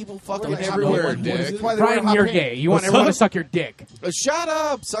gay people fucking Like, everywhere, hot pink. dick. That's why they wear Brian, hot you're pink. gay. You want everyone to suck your dick. Shut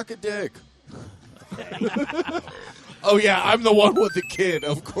up, suck a dick. Oh yeah, I'm the one with the kid.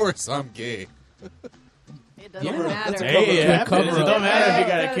 Of course, I'm gay. It doesn't matter. Hey, it happens. cover It up. don't matter if you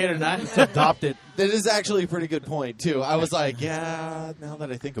got a kid or not. It's adopted. That is actually a pretty good point too. I was like, yeah. Now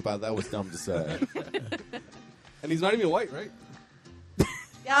that I think about it, that was dumb to say. And he's not even white, right?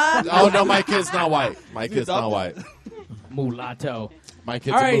 Oh no, my kid's not white. My kid's not white. Mulatto. My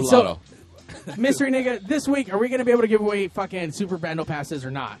kid's All a right, mulatto. Mystery nigga, this week, are we going to be able to give away fucking Super Brando passes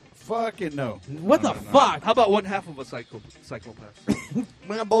or not? Fucking no. What the fuck? How about one half of a psychopath?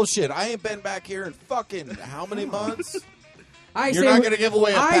 Man, bullshit. I ain't been back here in fucking how many months? I You're say not we- going to give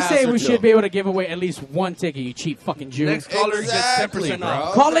away a I pass say or we two. should be able to give away at least one ticket, you cheap fucking Jew. Next caller gets 10%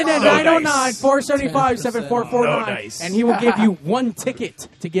 off. Call in at No 909-475-7449, No dice. and he will give you one ticket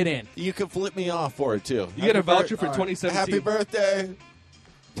to get in. You can flip me off for it too. You get a voucher for 2017. Happy birthday.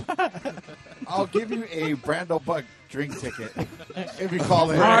 I'll give you a Brando Buck drink ticket if you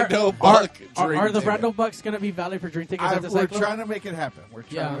call in. Brando Buck Are drink the ticket. Brando Bucks going to be valid for drink tickets at the We're Cyclone? trying to make it happen. We're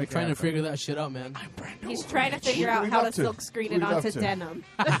trying Yeah, to I'm make it trying to happen. figure that shit out, man. He's trying to figure out We'd how to love to. silk screen it We'd love onto to. denim.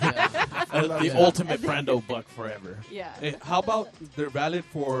 The ultimate Brando buck forever. Yeah. Hey, how about they're valid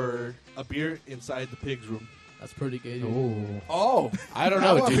for a beer inside the pig's room? That's pretty gay. Dude. Oh, I don't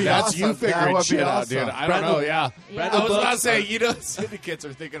That know, would dude. be That's awesome. you That figuring would be shit out, dude. awesome. I don't know, yeah. Yeah. I was about to say, you know, syndicates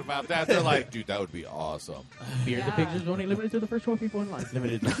are thinking about that. They're like, dude, that would be awesome. Beer the Pigs is only limited to the first 12 people in line.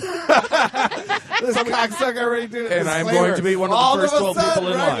 Limited. this cocksucker already did it. And I'm going to be one of the all first of a 12 sudden, people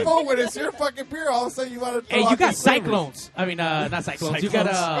in right line. before, when it's your fucking beer, all of a sudden you want to. Hey, you got cyclones. I mean, not cyclones. You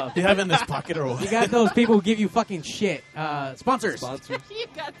got You have in this pocket or what? you got those people who give you fucking shit. Sponsors. You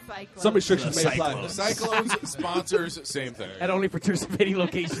got cyclones. Some restrictions may apply. Cyclones. Cyclones, sponsors, same thing. At only participating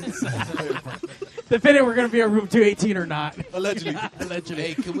locations. Depending we're going to be on room 218 or not. Allegedly. Allegedly.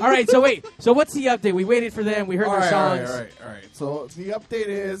 Hey, can we All right, so wait. So what's the update? We waited for them. We heard their songs. All right. So the update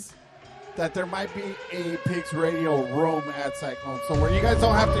is that there might be a Pigs Radio room at Cyclone. So where you guys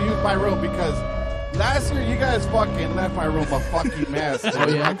don't have to use my room because last year you guys fucking left my room a fucking mess. Dude.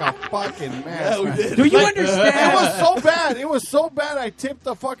 Like a fucking mess. Yeah, we man. did. Do you It understand? was so bad. It was so bad. I tipped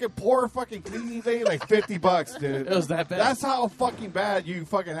the fucking poor fucking cleaning lady like $50, dude. It was that bad. That's how fucking bad you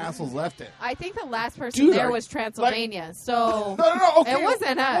fucking assholes left it. I think the last person Dude, there was Transylvania, so No. Okay. it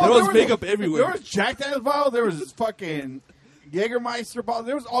wasn't us. There was there makeup everywhere. There was Jack Daniels bottle. There was fucking Jägermeister bottles.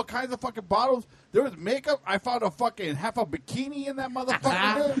 There was all kinds of fucking bottles. There was makeup. I found a fucking half a bikini in that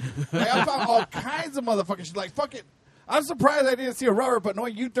motherfucker, dude. Like, I found all kinds of motherfuckers. She's like, fucking. I'm surprised I didn't see a rubber, but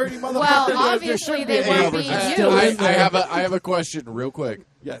knowing you dirty motherfucker, Well, obviously they weren't being used. I have a question real quick.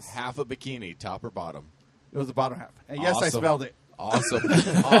 Yes. Half a bikini, top or bottom? It was the bottom half. And yes, I Awesome. smelled it. Awesome.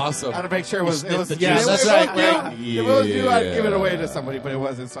 Awesome. I had to make sure it was. Yeah, that's right. If it was new, I'd give it away to somebody, but it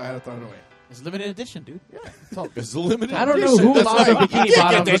wasn't, so I had to throw it away. It's limited edition, dude. Yeah, it's limited. I don't know who That's lost right. a bikini You can't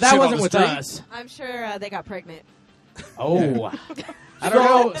bottom, get but that shit on wasn't the with street. us. I'm sure they got pregnant. Oh. I don't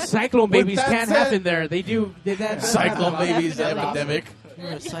know. Cyclone With babies that can't said- happen there. They do. That Cyclone babies epidemic.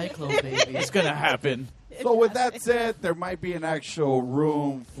 You're a cyclone baby. It's gonna happen. So with that said, there might be an actual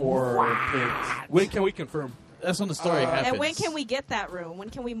room for pigs. When can we confirm? That's when the story happens. And when can we get that room? When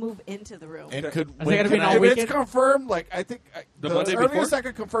can we move into the room? And could Is it gonna be an all If it's weekend? confirmed, like I think The the Monday earliest before? I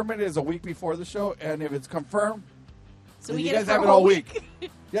could confirm it is a week before the show, and if it's confirmed, So then we you get it guys for have a it whole all week.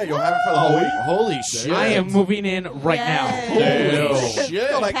 Yeah, you'll have it for the whole week. Holy shit. I am moving in right now. Holy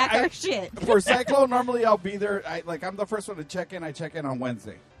shit. Like, Pack I- our shit. For Cyclone, normally I'll be there. I'm the first one to check in. I check in on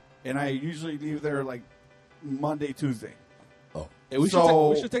Wednesday, and I usually leave there like Monday, Tuesday. Hey, we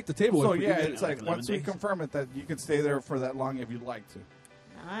So- should take the table. So if we yeah, can get it's it. like 11 once we days. confirm it, that you can stay there for that long if you'd like to.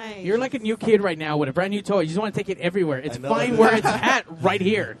 Nice. You're like a new kid right now with a brand new toy. You just want to take it everywhere. It's I know. fine where it's at right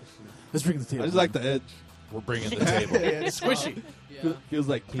here. Let's bring the I table. just like the edge. We're bringing the table. It's squishy. Feels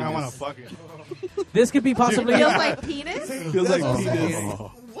like penis. I want to fuck it. This could be possibly. Feels like penis? Feels like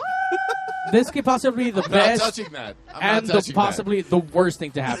penis. This could possibly be the I'm best not touching that. I'm and not the touching possibly the worst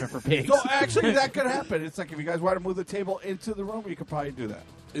thing to happen for pigs. So actually, that could happen. It's like if you guys want to move the table into the room, you could probably do that.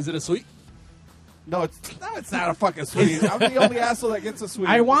 Is it a suite? No, it's not a fucking suite. I'm the only asshole that gets a suite.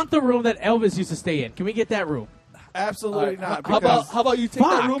 I want the room that Elvis used to stay in. Can we get that room? Absolutely not. How because- about you take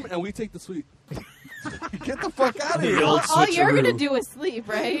Fuck. that room and we take the suite? Get the fuck out of here. All you're gonna do is sleep,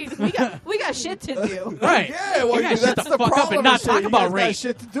 right? We got shit to do. Right. Yeah, well, You gotta shut that's the the fuck up problem. and not shit. talk You about guys got rape.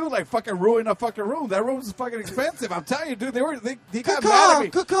 shit to do, like fucking ruin a fucking room. That room's fucking expensive. I'm telling you, dude. They got mad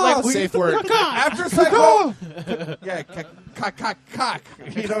at me. Like, Safe word. After Cyclone, yeah, cock.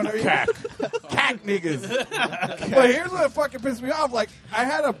 You know what I mean? Cack niggas. But here's what fucking pissed me off. Like, I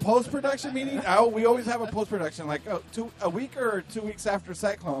had a post production meeting. We always have a post production, like a week or 2 weeks after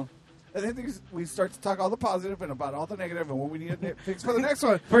Cyclone. And then we start to talk all the positive and about all the negative and what we need to fix for the next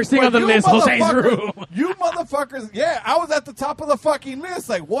one. First thing But on the you list, Jose's motherfuckers- room. You motherfuckers, yeah, I was at the top of the fucking list.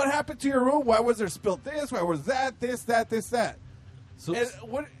 Like, what happened to your room? Why was there spilt this? Why was that? This, that? So, And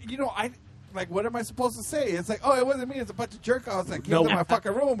what, what am I supposed to say? It's like, oh, it wasn't me. It's a bunch of jerk offs that came to my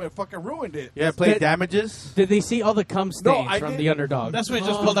fucking room and fucking ruined it. Yeah, play Did- damages. Did they see all the cum stains I from didn't. the underdog? That's when he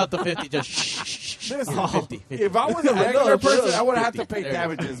just pulled out the 50. Just shh. Listen, 50. if I was a regular person, I would have to 50. pay There you go.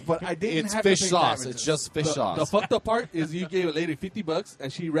 damages, but I didn't It's have fish to pay sauce. damages. It's just fish the sauce. fucked up part is you gave a lady $50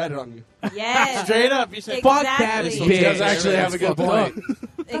 and she ratted on you. Yes. Straight up. You said, Fuck that Exactly. bitch. She does actually have a good point. Fuck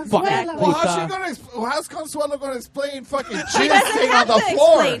that Exactly. Well, how's puta. she gonna? How's Consuelo gonna explain fucking She cheese doesn't thing on have the to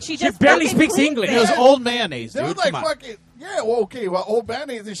floor? explain. She She just barely fucking speaks cleans English. it. It was old mayonnaise, There dude. was like Come on. fucking old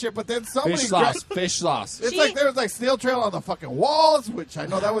mayonnaise and shit. But then somebody Fish sauce. Fish sauce. It's like there was like snail trail on the fucking walls, which I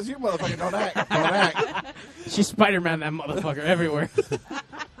know that was you, motherfucker. Don't act. She Spider-Man that motherfucker everywhere.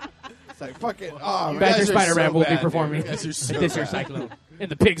 It's like fucking. Oh, Badger man. Spider-Man so will be bad, performing dude. You guys are so at this bad. year's Cyclone in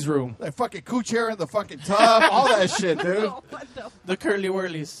the pig's room. Like fucking cooch hair in the fucking tub, all that shit, dude. The curly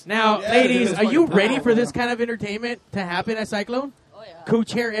whirlies. Now, Yeah, ladies, dude, are you fucking ready pie, for man. this kind of entertainment to happen at Cyclone? Oh, yeah.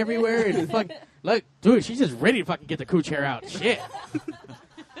 Cooch hair everywhere and fuck. Look, dude, she's just ready to fucking get the cooch hair out. Shit.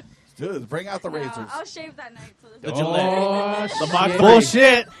 Dude, bring out the razors. I'll shave that night. So The this Gillette. Oh, The mock shit.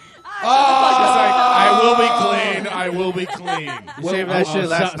 Bullshit. I will be clean. You shaved that shit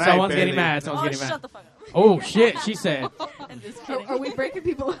last night, Someone's baby. getting mad. Someone's getting mad. shut the fuck up. Oh, shit, she said. I'm just kidding. Are we breaking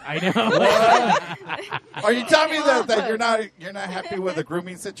people? I know. Are you telling me that you're not happy with the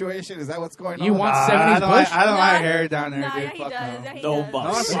grooming situation? Is that what's going on? You want I 70s don't bush? like my hair down there, Nah, dude. yeah, he Fuck does. no. Yeah, he No does.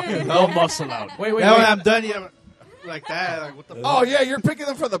 muscle. No muscle out. Wait, wait, Now when wait. I'm done, you like that. Like what the? Oh yeah, you're picking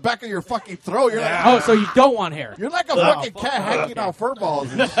them from the back of your fucking throat. You're like, Oh, so you don't want hair. you're like a fucking cat hacking out fur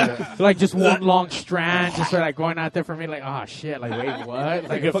balls and shit. Like just one long strand, just sort of like going out there for me, like, oh shit, like wait, what?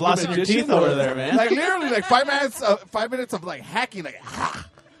 Like, You're flossing your teeth over there, man. Like literally, like 5 minutes, 5 minutes of like hacking, like.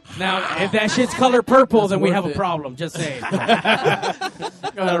 now, if that shit's color purple, then we worth have a it. problem. Just saying.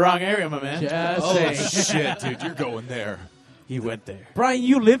 You're in the wrong area, my man. Just Oh saying. shit, dude, you're going there. He went there. Brian,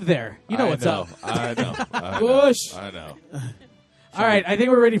 you live there. You know I what's know, up. I know. I know. Bush. I know. All right, I think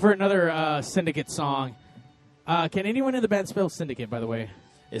we're ready for another Syndicate song. Can anyone in the band spell Syndicate, by the way?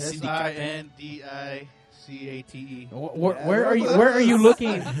 It's S-I-N-D-I-C-A-T-E. C-A-T-E. Where are you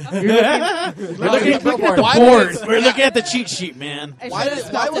looking? You're looking at the board. We're looking at the cheat sheet, man. Why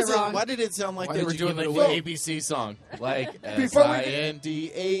did it sound like they were doing the ABC song? Like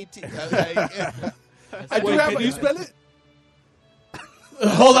S-I-N-D-A-T. Can you spell it?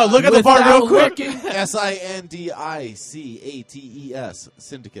 Hold on, look at the bar real quick. S-I-N-D-I-C-A-T-E-S.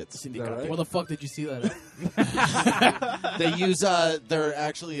 Syndicates. Right? Where the fuck did you see that at? They use,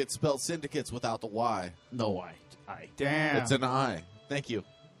 it's spelled syndicates without the Y. No Y. Damn. It's an I. Thank you.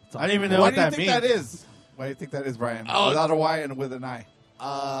 I don't even know what that means. What do you think that is? Why do you think that is, Brian? Without a Y and with an I.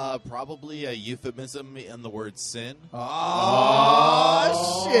 Probably a euphemism in the word sin.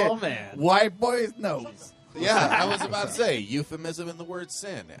 Oh, shit. Man. White boys knows. Yeah, I was about to say euphemism in the word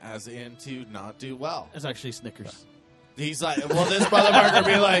sin, as in to not do well. It's actually Snickers. He's like, well, this motherfucker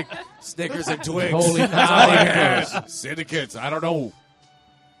be like, Snickers and Twix. Holy syndicates, I don't know.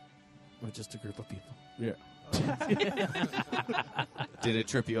 We're just a group of people. Yeah. Did it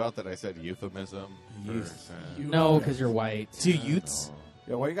trip you out that I said euphemism? No, because you're white. Two youths?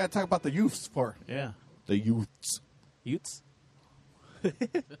 Yeah, what you got to talk about the youths for? Yeah. The youths. Youths?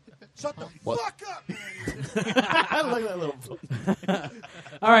 Shut the fuck up! Look at that little.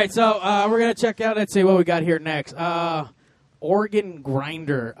 All right, so we're gonna check out. Let's see what we got here next. Organ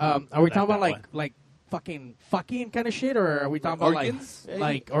grinder. Are we talking about like fucking kind of shit, or are we talking about or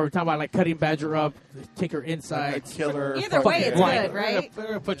are we talking about like cutting Badger up, take her inside, kill her? Either way, it's good, right? We're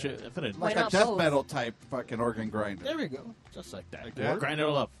gonna put it Like a death metal type fucking organ grinder. There we go. Just like that. that? Grind it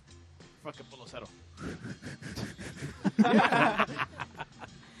all up. Fucking Pulosero.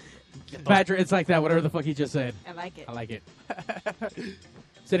 Badger, it's like that. Whatever the fuck he just said. I like it. I like it.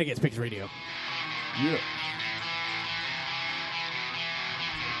 Syndicates Pigs Radio. Yeah.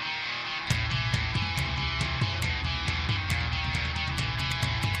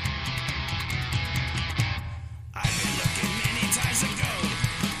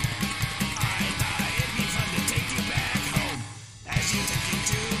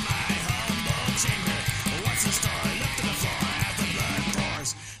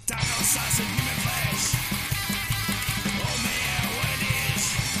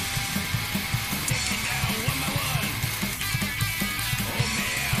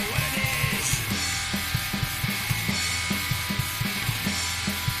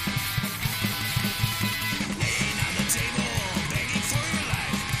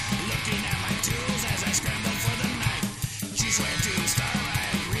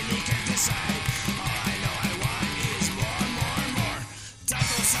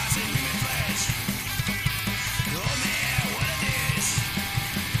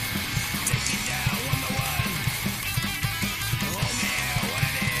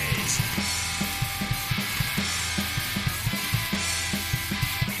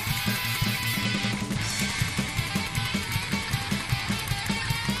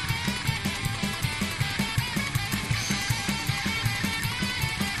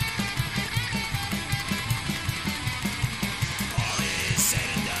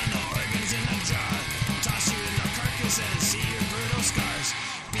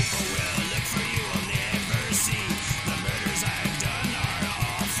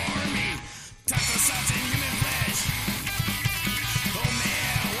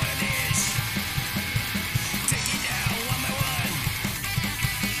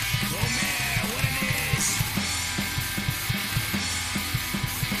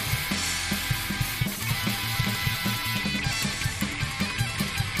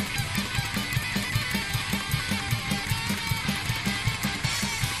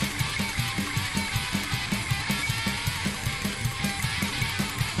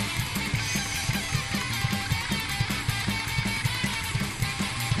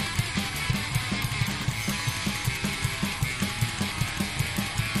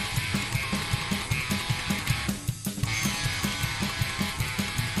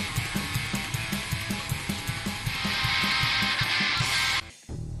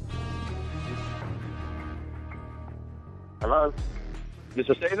 Hello?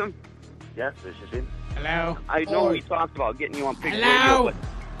 Mr. Statham? Yes, this is him. Hello? I know we talked about getting you on Pigs Hello? Radio,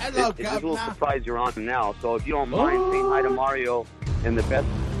 but it's a little surprise you're on now. So if you don't mind saying hi to Mario and the best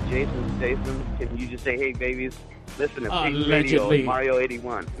Jason Statham, can you just say, hey, babies, listen to Pigs Radio, Mario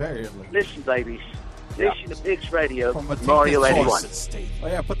 81. Very Listen, babies. Listen to Pigs Radio, From a Mario tainted 81. source. Oh,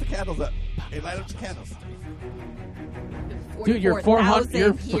 yeah, put the candles up. Hey, light up the candles. Dude, you're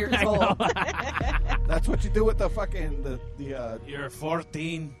 400 years old. That's what you do with the fucking You're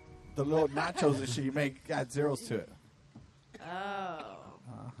 14. The little nachos and shit. You make add zeros to it. Oh.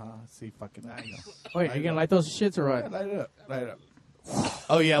 See, fucking I know. Wait, you gonna light those shits or what? Yeah, light it up. Light it up.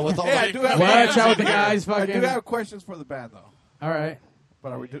 Oh, yeah, with all I the... do have Watch out with the guys I do fucking. have questions for the band, though. All right.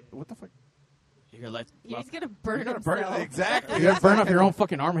 But are we what the fuck? You're gonna He's gonna burn You're gonna himself. burn it. Exactly. You're gonna burn up your own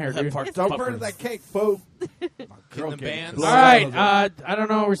fucking arm hair, dude. Don't burn that cake, fool. Getting the band. All right. I don't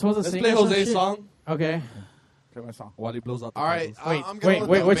know. We're supposed to Let's sing play or some Jose's shit? song. Okay. Play my song. While he blows out the All right. candles. I'm gonna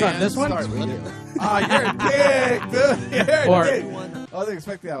let the which one? band This one? start with it. You're a dick, dude. You're Or- a dick. I wasn't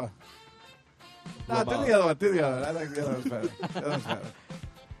expecting that one. Nah, do the other one. Do the other one. I think the other one's better. The other one's better.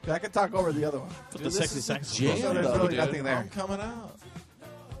 I can talk over the other one. With the sexy saxophone. So Jam, there's though, really dude. nothing there. I'm coming out.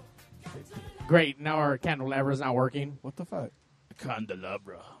 Great. Now our candelabra is not working. What the fuck?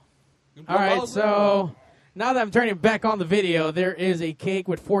 Candelabra. All right. So now that I'm turning back on the video, there is a cake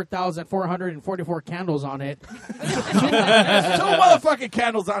with 4,444 candles on it. 2 motherfucking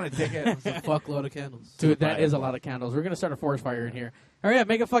candles on it, dickhead. It's a fuckload of candles. Dude, that is a lot of candles. We're gonna start a forest fire in here. All right,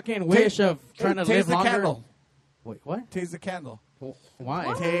 make a fucking wish of trying to Tase live the longer. candle. Wait, what? Tase the candle. Why?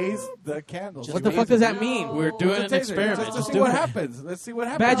 Tase the candle. What the fuck does that mean? We're doing Just an taste it. experiment. Just Just see do what it. happens. Let's see what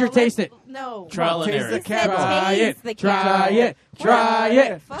happens. Badger, taste it. No. Trial and Taste error. the candle. Try Taste it. the Try candle. it. Try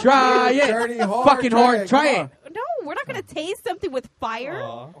it. Fuck Try you. it. Dirty whore, Fucking try whore. it. Try Come it. No, we're not gonna taste something with fire.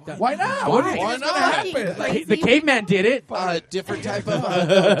 Why not? What do you think Why is gonna not? happen? Crazy. The caveman did it. Different type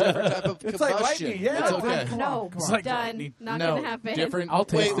of It's combustion. like lightning. Yeah, It's okay. No, Come on. like done. lightning. Not No, gonna happen. different. I'll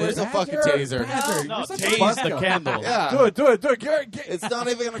taste Wait, it. where's the fucking taser? Badger, No, you're such a tase the buzzkill. candle. Yeah. Do it, do it, do it. Garrett, It's not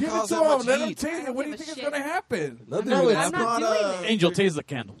even going to give it cause to that him. much Let him heat. taste it. What do you give think a is going to happen? No, I'm it's not not doing a... it. Angel, tase the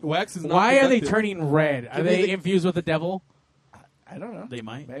candle. Wax is not Why are they productive. turning red? Are Give me they the- infused with the devil? I don't know. They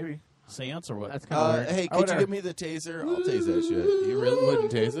might. Maybe. Seance or what? That's kind of weird. Hey, I could you would've- give me the taser? I'll tase that shit. You really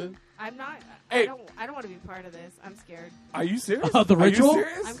wouldn't tase it? I'm not. Hey. I don't want to be part of this. I'm scared. Are you serious? The ritual? Are you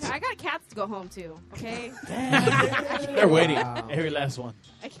serious? I got cats to go home to. Okay. They're waiting. Every last one.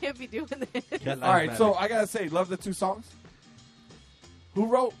 I can't be doing this. All right, so I got to say, love the 2 songs. Who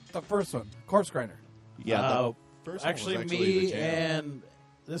wrote the first one? Corpse Grinder. Yeah, Uh, the first one was actually, actually me the jam. and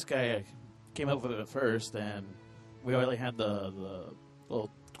this guy came up with it first, and we only had the little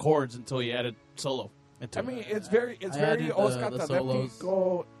chords until he added solo. Into I it. mean, it's very I Oscar added the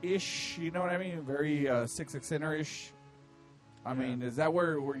solos. ish. You know what I mean? Very Six ish. I mean, is that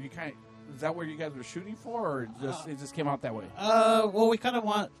where you kind? Is that where you guys were shooting for, or just it just came out that way? well, we kind of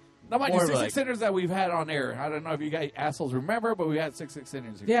want. No, mind you, more of 6 like- Centers that we've had on air. I don't know if you guys assholes remember, but we had 6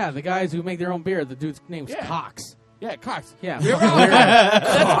 Centers here. Yeah, the guys who make their own beer. The dude's name's Yeah. Cox. Yeah, Cox. Yeah. Remember how,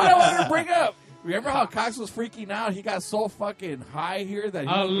 that's what I wanted to bring up. Remember how Cox was freaking out? He got so fucking high here that he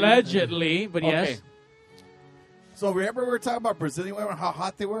Allegedly, but Okay. yes. So remember we were talking about Brazilian women, how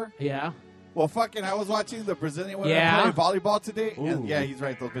hot they were? Yeah. Well, fucking, I was watching the Brazilian women Yeah. play volleyball today. And Ooh. yeah, he's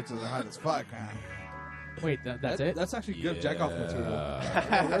right. Those bitches are hot as fuck, man. Wait, that's it? That's actually good jack off material.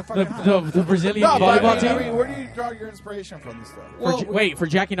 They're fucking hot. The Brazilian No, but volleyball I team? mean, where do you draw your inspiration from this stuff? Wait, for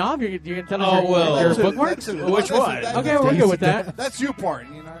jacking off? You're going to tell us Oh, your, well. your That's it, bookmarks? that's it. Which That's it, one? that's Okay, it. we're good with that. That's you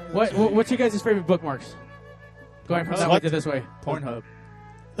porn, you know? What's your guys' favorite bookmarks? Going from that way to this way. Pornhub.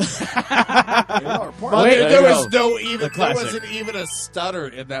 But Wait, there was no The even. There classic. wasn't even a stutter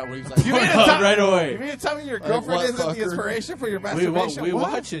in that. Where he was like, You mean to tell, Right away. You mean to tell me your Like, girlfriend what isn't the fucker? inspiration for your We masturbation?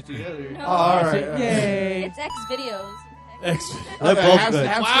 What? watch it together. No. Oh, all right. Yay. It's X videos. They're Okay, both have- good.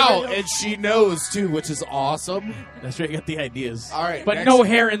 have wow, some- and she knows too, which is awesome. That's where you get the ideas. All right, But next, no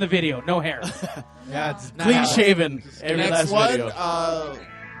hair in the video. No hair. Yeah, it's Clean shaven. Every Next last one. video.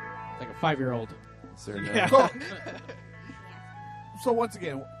 Like a 5-year-old. Cool. So once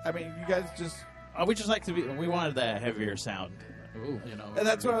again, I mean, you guys just, We just like to be. We wanted that heavier sound. You know. and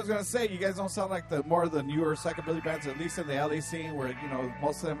that's what I was gonna say. You guys don't sound like the more of the newer psychobilly bands, at least in the LA scene, where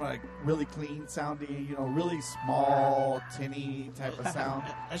most of them are like really clean sounding, really small, tinny type of sound.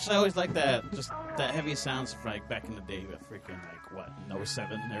 Actually, I always like that. Just that heavy sounds from like back in the day. With freaking like what? No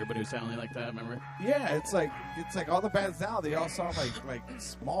 07. Everybody was sounding like that. Remember? Yeah, it's like all the bands now. They all sound like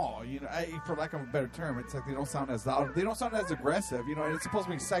small. For lack of a better term, it's like they don't sound as loud. They don't sound as aggressive. And it's supposed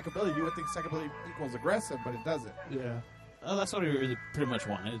to be psychobilly. You would think psychobilly equals aggressive, but it doesn't. Yeah. Oh, that's what we really pretty much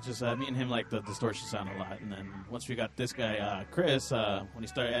wanted. It's just me and him like the distortion sound a lot. And then once we got this guy, Chris, when he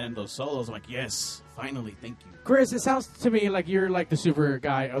started adding those solos, I'm like, yes, finally, thank you. Chris, it sounds to me like you're like the super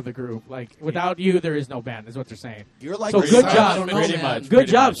guy of the group. Like, without you, there is no band, is what they're saying. You're like so the good sound. job. Pretty much. Good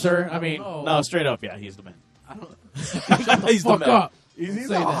Pretty job, much. sir. I mean, No, straight up, yeah, he's the man. I don't. He's the fuck man. up. He's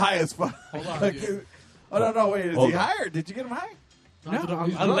Say all that. high as fuck. Hold on, Like, dude. oh no, wait, is Hold he on. high or did you get him high? No,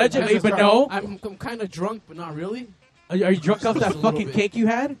 I'm allegedly, just but trying- no. I'm kind of drunk, but not really. Are you drunk off that Just a little fucking bit. cake you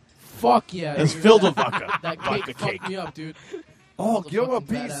had? Fuck yeah. It's dude. filled with vodka. That Vodka cake cake. fucked me up, dude. Oh, That was give him a fucking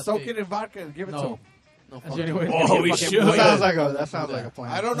piece, badass soak cake. it in vodka and give it to him. No. That's the only way to Oh, get we fucking should. boiled. That sounds like a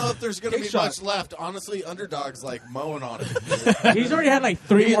plan. I don't know if there's going to Kick be shot. much left. Honestly, Underdog's like mowing on it. He's already had like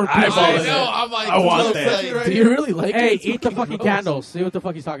 3 more I pieces. know. I'm like, I want so that. excited. Do you really like Hey, it? eat the fucking candles. See what the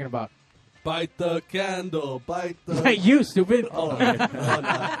fuck he's talking about. Bite the candle, bite the... Hey, you stupid. Oh,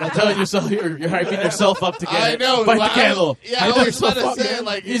 I'm telling yourself, you're hyping yourself up to get I it. know. Bite the I- candle. Yeah, I Hype was about yourself to up, say, man.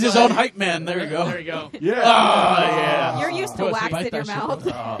 like, He's it's his own like- hype man. There you go. There you go. Yeah. Oh, yeah. You're used to Pussy, wax bite in your that mouth.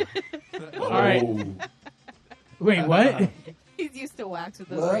 shit. All right. Wait, what? He's used to wax with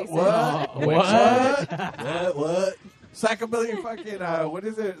those What? braces. What? What? What? Sackabilly fucking, what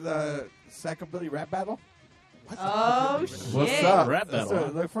is it? Sackabilly rap battle? Oh, shit. What's up? Rap Let's battle, do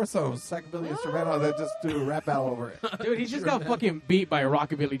it. Look for some Sackabilly instrumental, then just do a rap battle over it. Dude, he just got fucking beat by a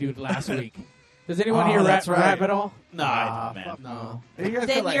rockabilly dude last week. Does anyone Oh, here that's rap, right. rap at all? No, I don't, man. Fuck no. You guys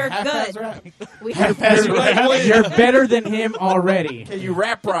Then got, like, you're half-ass good. Rap? We have You're better than him already. Can you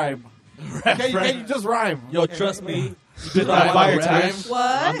rap rhyme? Can you just rhyme? Yo, trust me. You Did not buy your time.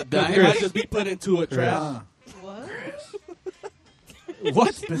 What? On the dime. You might just be put into a trap. What?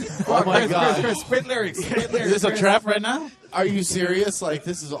 What? Oh my God. Chris, spit lyrics. Spit lyrics. Is this a Chris. trap right now? Are you serious? Like,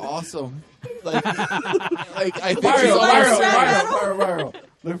 this is awesome. Like I think Viral, it's awesome. viral.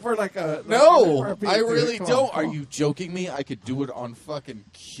 Look for like a... look for No, a beat, I dude. really Come don't. on, Are come on. you joking me? I could do it on fucking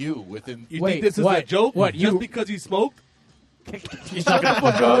cue within. You Wait, think this is what? a joke? What, Just you- because he smoked? He's not gonna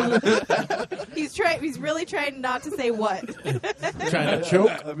fuck up. He's really trying not to say what. Trying to choke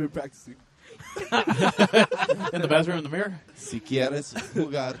I've been practicing. in the bathroom in the mirror? Si quieres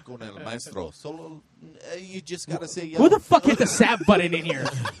jugar con el maestro, solo you just gotta say yes. Who the fuck hit the sap button in here?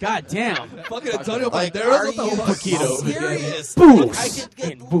 God damn. Fucking Antonio Like, Banderas. are What the you fuck? serious? Boost I could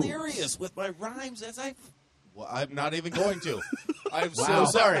get and boost. delirious with my rhymes as I. Well, I'm not even going to. I'm Wow. so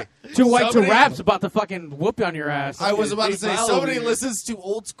sorry. Too white to Somebody- rap's about to fucking whoop on your ass. I was about to say, Follow somebody me. listens to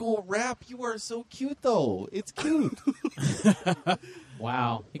old school rap. You are so cute, though. It's cute.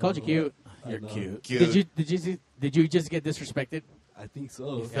 Wow. He called you cute. You're cute. Cute. Did you just get disrespected? I think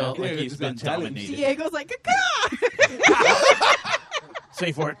so. Felt like he's just been got challenged. dominated. Diego's like, caca.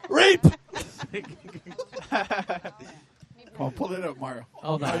 Safe word. Rape! Come on, pull it up, Mario.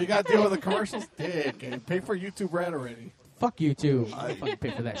 Hold Oh, on. you got to deal with the commercials? Dick. And pay for YouTube Red already. Fuck you too. I don't fucking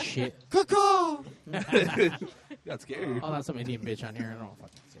pay for that shit. Caca. Got scared. Oh, that's some Indian bitch on here. I don't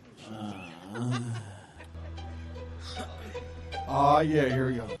fucking say that shit. Oh, yeah, here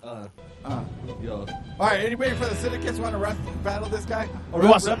we go. Yo. All right, anybody for the syndicates want to rap battle this guy? Who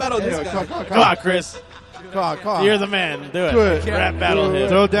wants to battle this guy? Come on, Chris. Come on. You're the man. Do it. Do it. Rap battle him.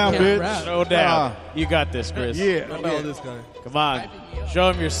 Throw down, Can't bitch. rap. Throw down. You got this, Chris. Yeah. Battle this guy. Come on. Show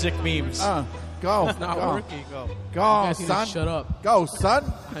him your sick memes. Go. It's not go. working. Go. You Go, guys need to son. shut up. Go, son.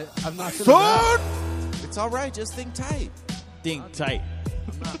 I'm not gonna Son! rap. It's all right. Just think tight. Think tight.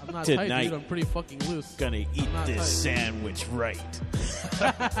 I'm not Tonight. tight, dude. I'm pretty fucking loose. Gonna eat I'm not this tight. sandwich right.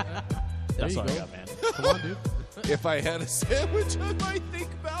 There That's you all go. I got, man. Come on, dude. If I had a sandwich, I might think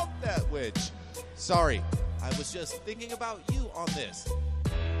about that witch. Sorry. I was just thinking about you on this.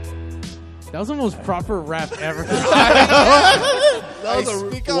 That was the most proper rap ever. That was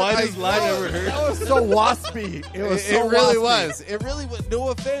the widest line I ever heard. That was so waspy. It was so really waspy. was. It really was. No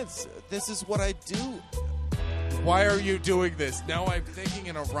offense. This is what I do. Why are you doing this? Now I'm thinking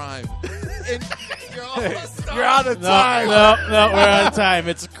in a rhyme. And you're almost You're out of No, time. no, we're out of time.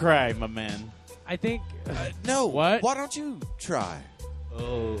 It's a crime, my man. I think. No. What? Why don't you try?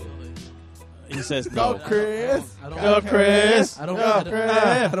 Oh. He says Go, no. Chris. I don't Go, rap. Chris. I don't Go, rap. Chris.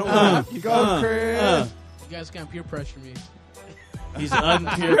 I don't rap. Go, Chris. You guys can't peer pressure me. He's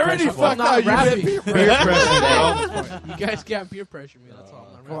unpeer You already pressure. fucked not up. You rapping. did peer Peer pressure. pressure. You guys can't peer pressure me. That's all.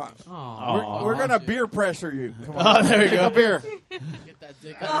 I'm Come not on. rapping. Oh, We're going to shit. beer pressure you. Come on. Oh, there we Take go. a beer. Get that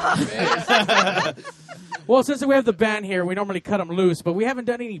dick out of your face. Well, since we have the band here, we normally cut them loose, but we haven't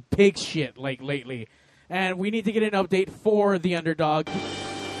done any pig shit like lately, and we need to get an update for the underdog.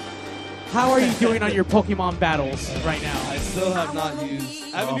 How are you doing on your Pokemon battles right now? I still have not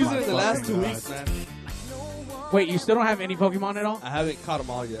used. I haven't used it in the last 2 weeks, man. Wait, you still don't have any Pokemon at all? I haven't caught them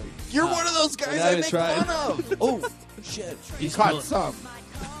all yet. You're one of those guys I I haven't make tried. fun of. Oh, shit. You caught some.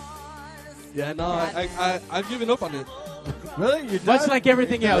 Yeah, no, I've given up on it. Really? You Much done? like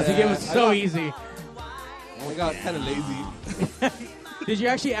everything else, you Yeah, gave it so easy. I got kind of lazy. Did you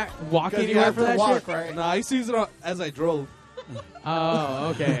actually walk 'Cause you anywhere have for to that walk, shit? right? No, I used to use it as I drove. Oh,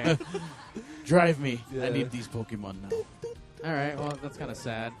 okay. Drive me. Yeah. I need these Pokemon now. All right, well, that's kind of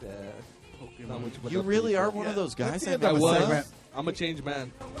sad. Yeah. Not much You really are one of those guys that I makes was. fun of? I'm a changed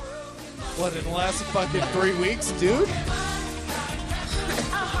man. What, in the last fucking 3 weeks, dude?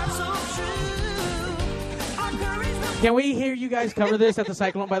 Can we hear you guys cover this at the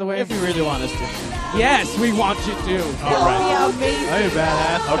Cyclone, by the way? If you really want us to. Yes, we want you to. All right. Yeah, amazing. Hey,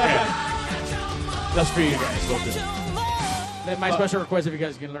 badass. Okay. That's for you guys. Don't do it. Then my special request, if you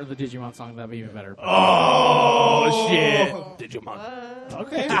guys can learn the Digimon song, that'd be even better. Oh, shit. Digimon.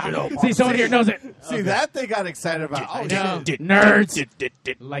 Okay. See, someone here knows it. See, that they got excited about. Oh, know. shit. Nerds.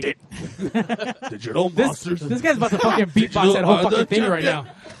 Like it. Digital monsters. This guy's about to fucking beatbox that whole fucking thing right now.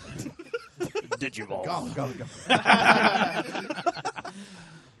 Digimon. Go.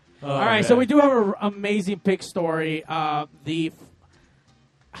 All right, so we do have an amazing pick story. I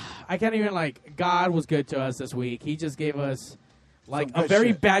can't even, God was good to us this week. He just gave us, a good very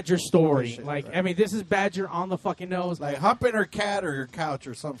shit. Badger story. Good shit, I mean, this is Badger on the fucking nose. Like humping her cat or your couch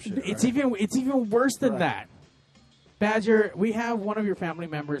or some shit. It's even worse than that. Badger, we have one of your family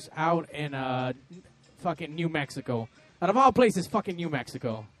members out in fucking New Mexico. Out of all places, fucking New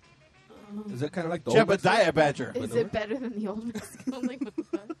Mexico. Is it kind of like the old Jebediah Badger? Is it better than the old Mexico? Like, what the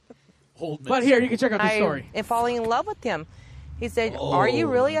fuck? But here, you can check out the story. And falling in love with him. He said, "Are you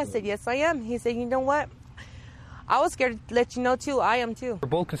really?" I said, "Yes, I am." He said, "You know what? I was scared to let you know too. I am too." We're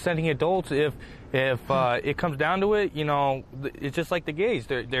both consenting adults. If it comes down to it, it's just like the gays.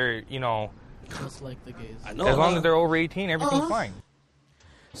 They're Just like the gays. as long as they're over 18, everything's fine.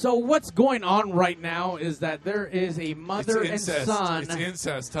 So what's going on right now is that there is a mother and son. It's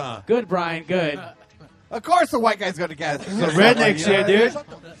incest, huh? Good, Brian. Good. Of course, the white guy's gonna guess. The redneck shit, dude.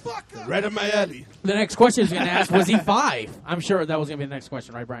 Right in my alley. The next question is going to ask, was he 5? I'm sure that was going to be the next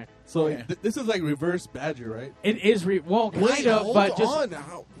question, right, Brian? So this is like reverse Badger, right? It is, kind of, but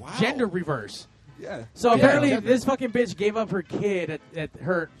just gender reverse. Yeah. So apparently this fucking bitch gave up her kid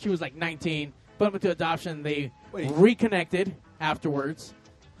she was like 19, put him into adoption. They reconnected afterwards.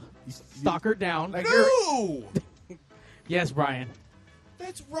 Stalk her down. No! Yes, Brian.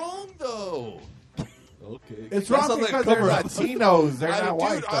 That's wrong, though. Okay. It's wrong because they're Latinos. They're not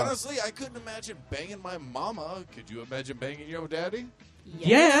white. Dude, honestly, I couldn't imagine banging my mama. Could you imagine banging your daddy?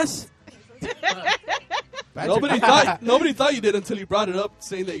 Yes. Nobody thought you did until you brought it up,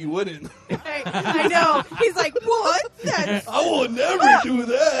 saying that you wouldn't. I know. He's like, what? I will never do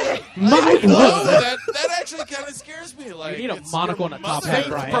that. That actually kind of scares me. Like, you need a monocle and a top mother. hat,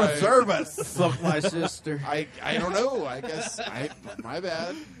 Brian. Preserve us. Fuck my sister. I don't know. I guess my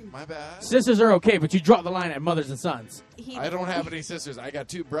bad. My bad. Sisters are okay, but you draw the line at mothers and sons. I don't have any sisters. I got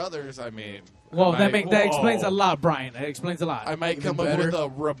 2 brothers. I mean, Well, that explains a lot, Brian. That explains a lot. I might come up with a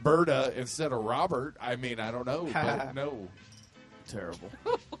Roberta instead of Robert. I mean, I don't know. But no. Terrible.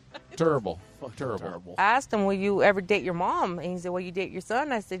 Terrible. Fuck, terrible. I asked him, "Will you ever date your mom?" And he said, "Will you date your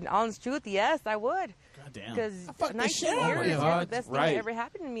son?" I said, "Honest truth, yes, I would." God damn. Because Fuck this 19 shit. years Oh my is God. the best thing Right. that ever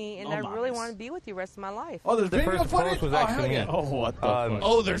happened to me, and I really want to be with you the rest of my life. Oh, there's The video first footage? post was Oh, actually hell me. yeah. Oh, what the fuck?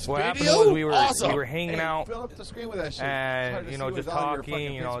 Oh, there's what happened video? was we were Awesome. hanging out Fill up the screen with that shit. and Hard to see just with all your talking,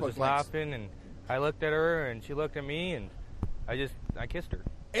 fucking Facebook just links. laughing, and I looked at her and she looked at me and I kissed her.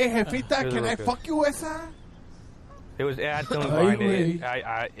 Hey, Jefita, was can I okay. fuck you, esa? It had feelings behind it.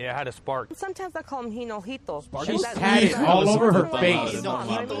 It had a spark. Sometimes I call him Hinojito. She's tatted all over her face.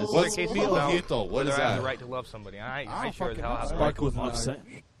 What's Hinojito? What is Whether I have that? the right to love somebody. I sure as hell have the right Spark to was love not.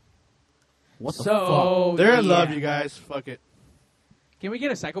 somebody. What the So, fuck? They're in yeah. love, you guys. Fuck it. Can we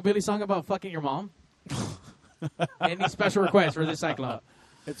get a Psychobilly song about fucking your mom? Any special requests for this Cyclone?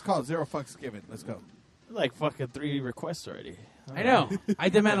 It's called Zero Fucks Given. Let's go. Like fucking 3 requests already. I know. I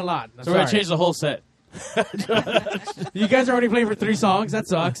demand a lot. So we're going to change the whole set. You guys are already playing for 3 songs. That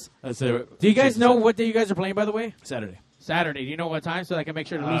sucks. That's it. Do you guys know what day you guys are playing, by the way? Saturday. Saturday. Do you know what time so I can make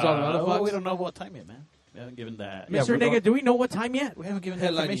sure to lose all the other fucks? We don't know what time yet, man. We haven't given that. Mr. Nigga, do we know what time yet? We haven't given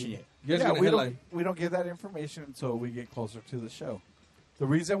that information yet. Yeah, we don't give that information until we get closer to the show. The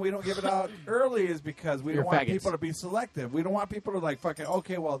reason we don't give it out early is because we You're don't want faggots. people to be selective. We don't want people to like fucking,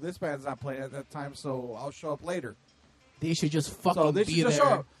 okay, well, this band's not playing at that time, so I'll show up later. They should just fucking So they be should just there.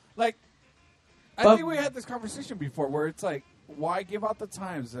 show up. Like, I But- think we had this conversation before where it's like, why give out the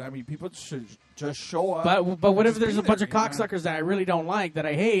times? I mean, people should just show up. But what if Just there's be a bunch there, of you know? cocksuckers that I really don't like, that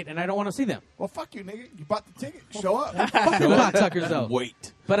I hate, and I don't want to see them? Well, fuck you, nigga. You bought the ticket. Show up. Fuck the cocksuckers, though.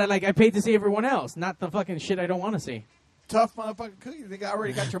 Wait. But I paid to see everyone else, not the fucking shit I don't want to see. Tough motherfucking cookie. They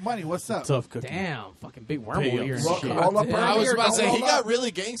already got your money. What's up? Tough cookie. Damn, fucking big wormhole Pay here. up. and Roll- shit. roll up Damn. I was Here, about to don't say, roll he up. got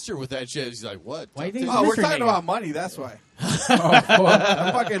really gangster with that shit. He's like, what? Why do you think Oh, we're Mr. talking Nigga? about money. That's why.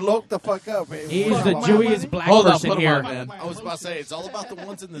 I fucking loped the fuck up. Hey, He's fuck the my Jewiest money. black Hold on, person put 'em here. on, man. I was about to say, it's all about the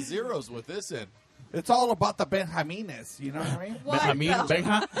ones and the zeros with this end. It's all about the Benjamines. You know what I mean? What I mean, the-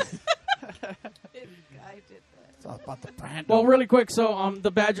 Benja? This guy did that. It's about the brand. Well, really quick. So,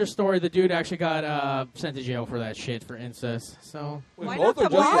 the Badger story, the dude actually got sent to jail for that shit for incest. So, Why not the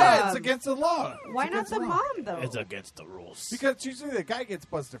mom? Yeah, it's against the law. Why not the mom, though? It's against the rules. Because usually the guy gets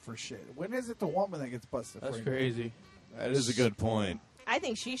busted for shit. When is it the woman that gets busted That's for crazy. That is a good point. I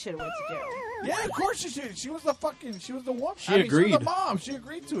think she should have went to jail. Yeah, of course she should. She was the woman. She She was agreed. the mom. She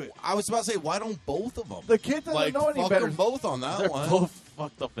agreed to it. I was about to say, why don't both of them? The kid doesn't know any fuck better. them both on that They're one. both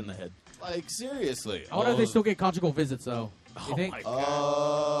fucked up in the head. Like, seriously. I wonder if they still get conjugal visits, though. You think? my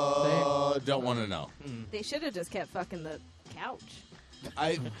God. Don't want to know. They should have just kept fucking the couch.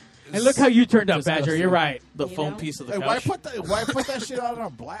 And look how you turned up, Badger. You're right. The You foam know? piece of the Hey, couch. why put that shit out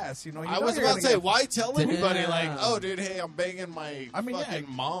on blast? You know, I was about to say, why tell everybody, like, Damn. oh, dude, hey, I'm banging my fucking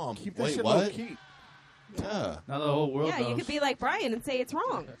mom. Keep that Wait, shit what? low key. Yeah. Now the whole world Yeah, knows. you could be like Brian and say it's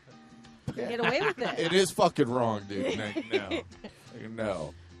wrong. Get away with it. It is fucking wrong, dude. No.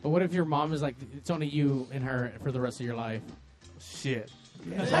 No. But what if your mom is like, it's only you and her for the rest of your life? Shit.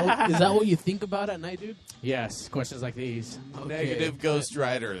 Is that what you think about at night, dude? Yes. Questions like these. Negative Ghost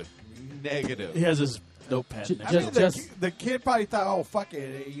Rider. Negative. He has his notepad. I mean, the kid probably thought, oh, fuck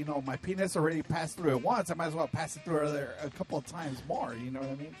it. You know, my penis already passed through it once. I might as well pass it through there a couple of times more. You know what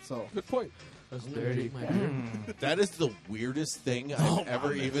I mean? So Good point. That's dirty. That is the weirdest thing I've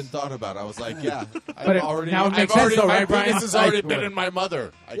ever even thought about. I was like, yeah, But now it makes sense, though, right, my Brian? penis has already been in my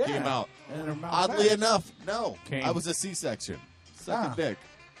mother. I Yeah. came out. And her mouth Oddly passed. enough, no. Came. I was a C-section. Second Ah. dick.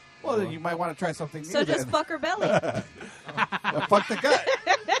 Well, then you might want to try something new. So just then. fuck her belly. Fuck the gut.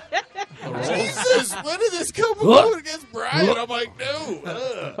 Jesus, when did this come about against Brian? I'm like, no.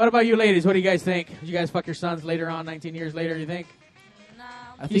 Ugh. What about you ladies? What do you guys think? Did you guys fuck your sons later on, 19 years later, you think?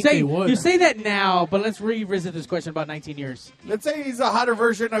 I think they would. You say that now, but let's revisit this question about 19 years. Let's say he's a hotter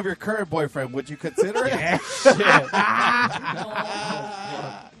version of your current boyfriend. Would you consider it?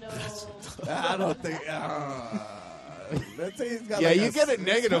 I don't think. Let's say he's got. Yeah, like you a get a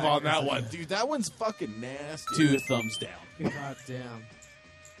negative six-pack on or that something. one. Dude, that one's fucking nasty. 2 thumbs down. God damn.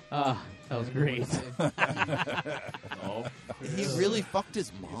 That was great. Oh. He really fucked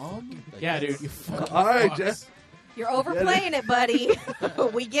his mom? Like, Yeah, dude. All right, Jeff. You're overplaying it, buddy.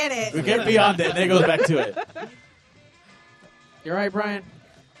 We get it. We get beyond it, and then it goes back to it. You're right, Brian.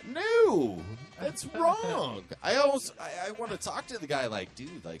 No, that's wrong. I want to talk to the guy like,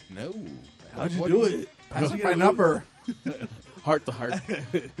 dude, like, no. How'd you What do do it? Pass me my number. Heart to heart.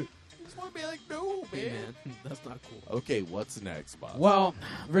 Just want to be like, no, Hey, man. man, that's not cool. Okay, what's next, Bob? Well,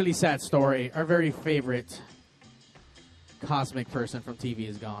 really sad story. Our very favorite cosmic person from TV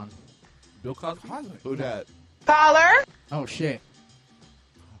is gone. Bill Cosby. Who dat? Caller? Oh, shit.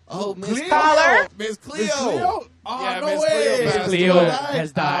 Oh, Miss Cleo. Caller? Miss Cleo. Miss Cleo? Oh, Yeah, no Miss way. Cleo Miss passed Cleo away.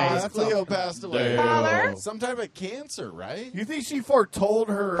 has died. Miss Cleo passed away. Caller? Some type of cancer, right? You think she foretold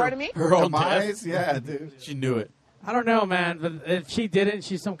her Pardon me? Her own demise? death? Yeah, dude. She knew it. I don't know, man. But if she didn't,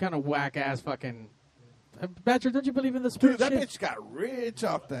 she's some kind of whack-ass fucking... Badger, don't you believe in the Dude, spirit that shit? bitch got rich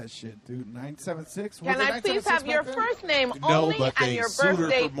off that shit, dude. 976. Can I please have your first name No, only but and they your sued her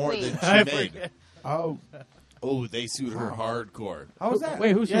birthday, for more please? than she made. Oh, Oh, they sued her hardcore. how was that?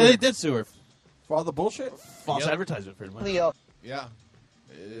 Wait, who's Yeah, they did sue her. For all the bullshit? False Yep. advertisement, pretty much. Leo. Yeah.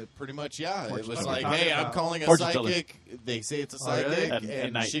 Pretty much, yeah. It was Fortune like, teller. hey, I'm calling a Fortune teller. psychic. They say it's a Oh, really? psychic, At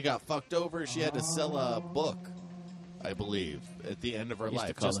and night. she got fucked over. She had to sell a book, I believe, at the end of her Used to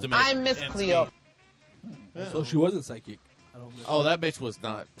life. call Just it. to make I'm Miss ends Cleo. meet. So she wasn't psychic. Oh, that bitch was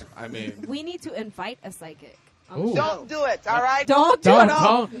not. I mean, We need to invite a psychic. Ooh. Don't do it, all right? Don't do Don't, it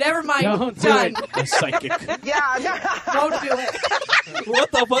all. don't. Never mind. Don't do Done. it. A psychic. Yeah. Don't do it.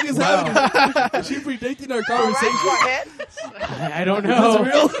 What the fuck is happening? Is she predicting our All conversation? right, go ahead. I don't know.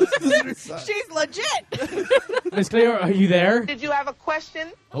 She's legit. Miss Cleo, are you there? Did you have a question?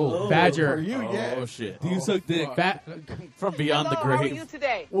 Oh, Badger. For you, yeah. Oh, shit. Do you suck dick? From beyond Hello, the how are you grave.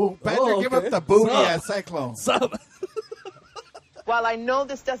 today? Well, Badger, Oh, give okay. up the booty Sup? at Cyclone. Sup? Well, I know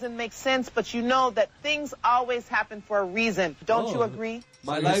this doesn't make sense, but you know that things always happen for a reason. Don't you Oh. agree?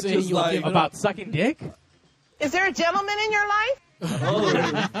 My You're life saying just you like... about sucking dick? Is there a gentleman in your life?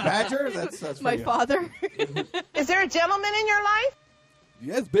 Oh, Badger, that's for My you. father. Is there a gentleman in your life?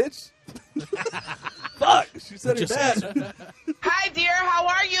 yes, bitch. Fuck. She said it Just bad. Hi, dear. How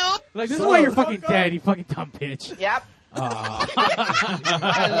are you? Like, this is why you're fucking dead, you fucking dumb bitch. Yep.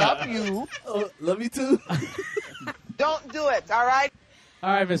 I love you. Love you too. Don't do it, all right? All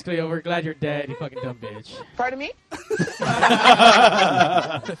right, Miss Cleo, we're glad you're dead, you fucking dumb bitch. Pardon me?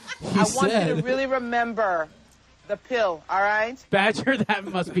 I want you to said. really remember the pill, all right? Badger, that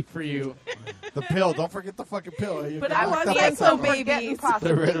must be for you. The pill. Don't forget the fucking pill. You But can I lock want that the up. exo Forgetting babies. possibly.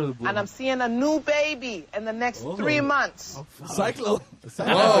 The red or the blue? And I'm seeing a new baby in the next 3 months. Cyclone.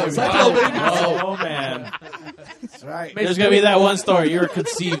 whoa, Cyclone, baby. Oh, man. Right. Miss There's gonna be that one story. You were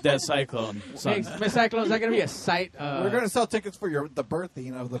conceived as Cyclone. son. Miss Cyclone, is that going to be a site? We're going to sell tickets for the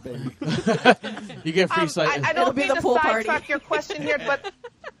birthing of the baby. You get free site. I It'll don't be mean the to pool party. sidetrack your question here, but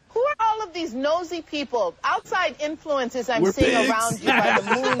who are all of these nosy people, outside influences I'm We're seeing pigs. around you by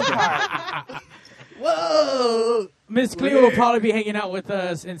the moon park? Whoa! Miss Cleo will probably be hanging out with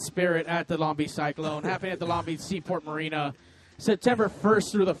us in spirit at the Long Beach Cyclone, happening at the Long Beach Seaport Marina, September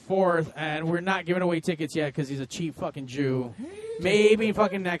 1st through the 4th, and we're not giving away tickets yet because he's a cheap fucking Jew. Maybe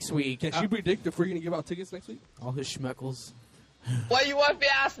fucking next week. Can she predict if we're going to give out tickets next week? All his schmeckles. What you want to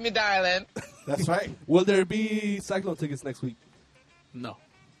ask me, darling? That's right. Will there be Cyclone tickets next week? No.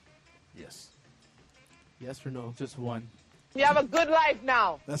 Yes. Yes or no? Just one. You have a good life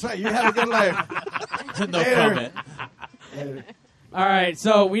now. That's right. You have a good life. No Later. comment. Later. All right,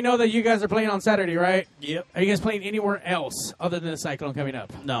 so we know that you guys are playing on Saturday, right? Yep. Are you guys playing anywhere else other than the Cyclone coming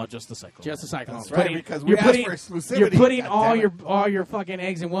up? No, just the Cyclone. Just the Cyclone. That's right, because we you're asked putting, for exclusivity. You're putting God all your fucking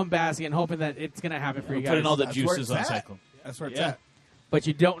eggs in one basket and hoping that it's going to happen for you guys. Putting all the That's where juices it's on at. Cyclone. That's where it's Yeah. at. But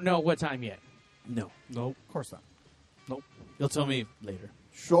you don't know what time yet. No. Nope. Of course not. Nope. You'll tell me later.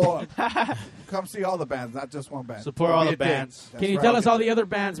 Sure. Come see all the bands, not just one band. Support Don't all be the a dick. bands. That's Can you right. tell us all the other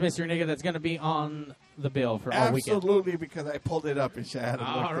bands, Mr. Nigga, that's going to be on the bill for all weekend? Absolutely, because I pulled it up and shit. I had to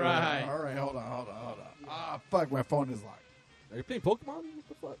All look it up. right. All right, hold on. Ah, fuck, my phone is locked. Are you playing Pokemon? What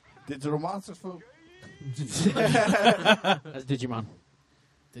the fuck? Digital Monsters, fool. That's Digimon.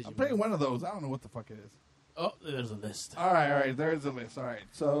 I'm playing one of those. I don't know what the fuck it is. Oh, there's a list. All right. There's a list. All right.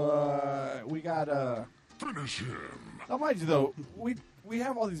 So we got finish him. Now, mind you, though, we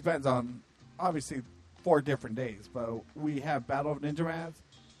have all these bands on obviously 4 different days, but we have Battle of Ninja Mans,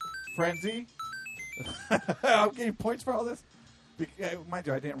 Frenzy. I'm getting points for all this. Mind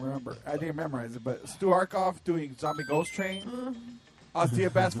you, I didn't memorize it, but Stu Arkoff doing Zombie Ghost Train,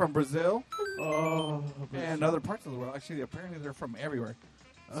 Osteobaths from Brazil, and other parts of the world. Actually, apparently they're from everywhere.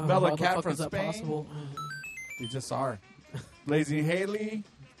 Smell How a the Cat fuck from is that Spain. possible? You just are. Lazy Haley,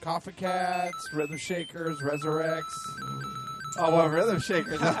 Coffee Cats, Rhythm Shakers, Resurrects. Oh, well, Rhythm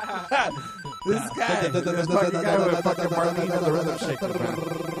Shakers. This guy. This fucking guy with fucking Marlene and the Rhythm Shakers,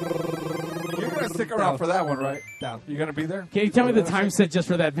 man. You're going to stick around for that one, right? Down. You going to be there? Can you tell me the time set just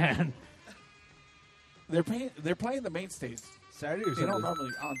for that band? They're playing the main stage. Saturday or They don't Sunday? normally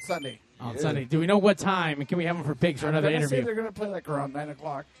on Sunday. On Sunday. Do we know what time? And can we have them for pigs for I'm another gonna say interview? they're going to play like around 9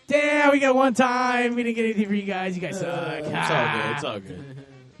 o'clock. Damn, we got one time. We didn't get anything for you guys. You guys suck. It's all good. It's all good.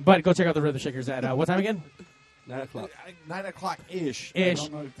 But go check out the Rhythm Shakers at what time again? 9 o'clock. 9 o'clock-ish. I Ish.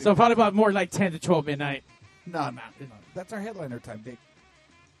 don't know So probably about more like 10 to 12 midnight. No. That's our headliner time,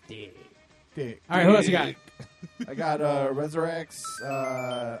 Dick. All right, who else you got? I got Resurrects,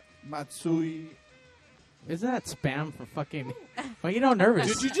 Matsui. Isn't that spam for fucking... Well, you know, nervous.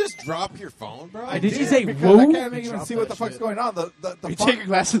 Did you just drop your phone, bro? Did you say because woo? I can't even see what the fuck's going on. The You font- take your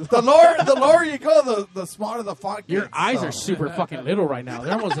glasses the lower you go, the smaller the font Your gets, eyes so. are super fucking little right now.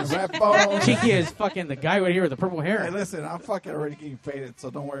 They're almost as Red bone. cheeky as fucking the guy right here with the purple hair. Hey, listen, I'm fucking already getting faded, so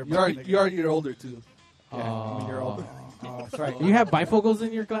don't worry You about are, it. you are a year older, too. Yeah, I'm a year older. Oh, that's right. You have bifocals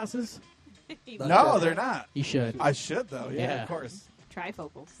in your glasses? No, they're not. You should. I should, though. Yeah, Yeah. of course.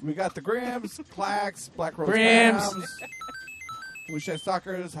 Trifocals. We got the Grims, Clacks, Black Rose Grims. Grams, Wushai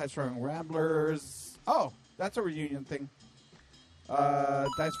Stalkers, High Strung Ramblers. Oh, that's a reunion thing.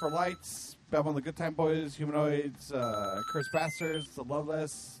 Dice for Lights, Bevel and the Good Time Boys, Humanoids, Cursed Bastards, The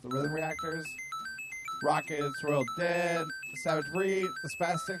Loveless, The Rhythm Reactors, Rockets, Royal Dead, The Savage Breed, The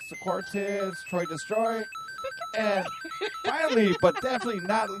Spastics, The Quartets, Troy Destroy, and finally, but definitely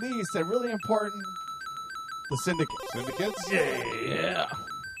not least, and really important, The Syndicate. Syndicates?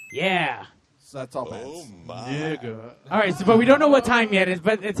 Yeah. So that's all bands. Oh, my. Nigga. All right, so, but we don't know what time yet,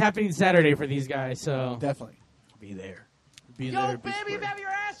 but it's happening Saturday for these guys, so... Definitely. Be there. Be there. Be square. have your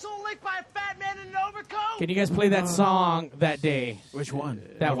asshole licked by a fat man in an overcoat? Can you guys play that song that day? Which one?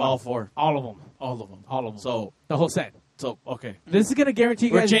 That Of one. all 4. All of them. All of them. All of them. So, The whole set. okay. This is going to guarantee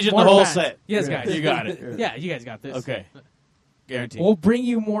you We're guys changing more the whole fans. set. Yes, guys. You got it. Yeah, you guys got this. Okay. Guaranteed. We'll bring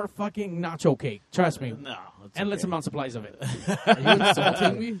you more fucking nacho cake. Trust me. No. It's Endless okay. amount supplies of it. Are you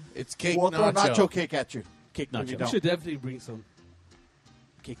insulting me? It's cake We'll throw nacho. nacho cake at you. Cake If you nacho. You don't. should definitely bring some.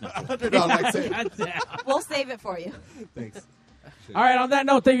 Cake nacho. $100 like say. Goddamn. We'll save it for you. Thanks. All right, on that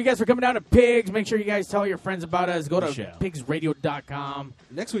note, thank you guys for coming down to Pigs. Make sure you guys tell your friends about us. Go to We shall. pigsradio.com.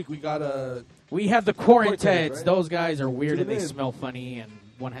 Next week, we got a. We have the Quartets, Quartets. right? Those guys are weird and Tune they in. smell funny, and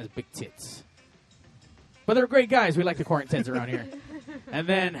one has big tits. But they're great guys. We like the Quartets around here. And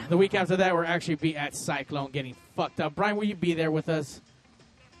then the week after that, we'll actually be at Cyclone getting fucked up. Brian, will you be there with us?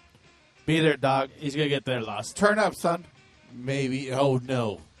 Be there, dog. He's going to get there lost. Turn up, son. Maybe. Oh,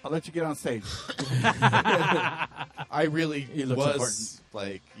 no. I'll let you get on stage. I really He looks was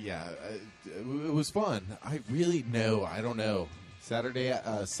like, yeah, it was fun. I don't know. Saturday,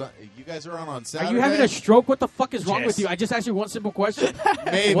 you guys are on Saturday. Are you having a stroke? What the fuck is wrong with you? I just asked you one simple question.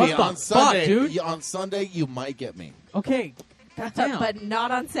 Maybe what the on Sunday, fuck, dude? On Sunday, you might get me. Okay. Goddamn. But not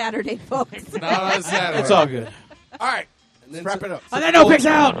on Saturday, folks. Not on Saturday. It's all good. All right. Let's wrap it up. And then no picks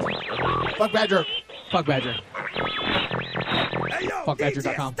out. Fuck Badger. Fuck Badger. Hey, yo,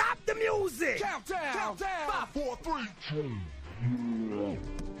 FuckBadger.com. DJ, stop the music. Countdown. 5, 4, 3, 2.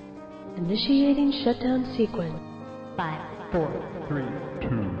 Initiating shutdown sequence. 5, 4, 3, 2,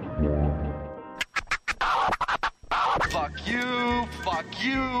 1. Fuck you, fuck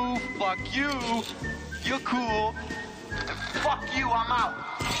you, fuck you. You're cool. Fuck you, I'm out.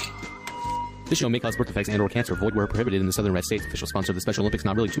 This show may cause birth defects and/or cancer. Void where prohibited in the Southern United States. Official sponsor of the Special Olympics.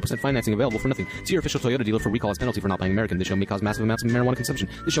 Not really. 2% financing available for nothing. See your official Toyota dealer for recall as penalty for not buying American. This show may cause massive amounts of marijuana consumption.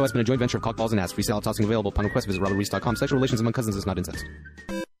 This show has been a joint venture of cockballs and ass. Free salad tossing available upon request. Visit robertreese.com. Sexual relations among cousins is not incest.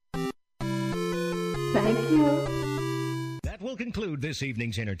 Thank you. That will conclude this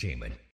evening's entertainment.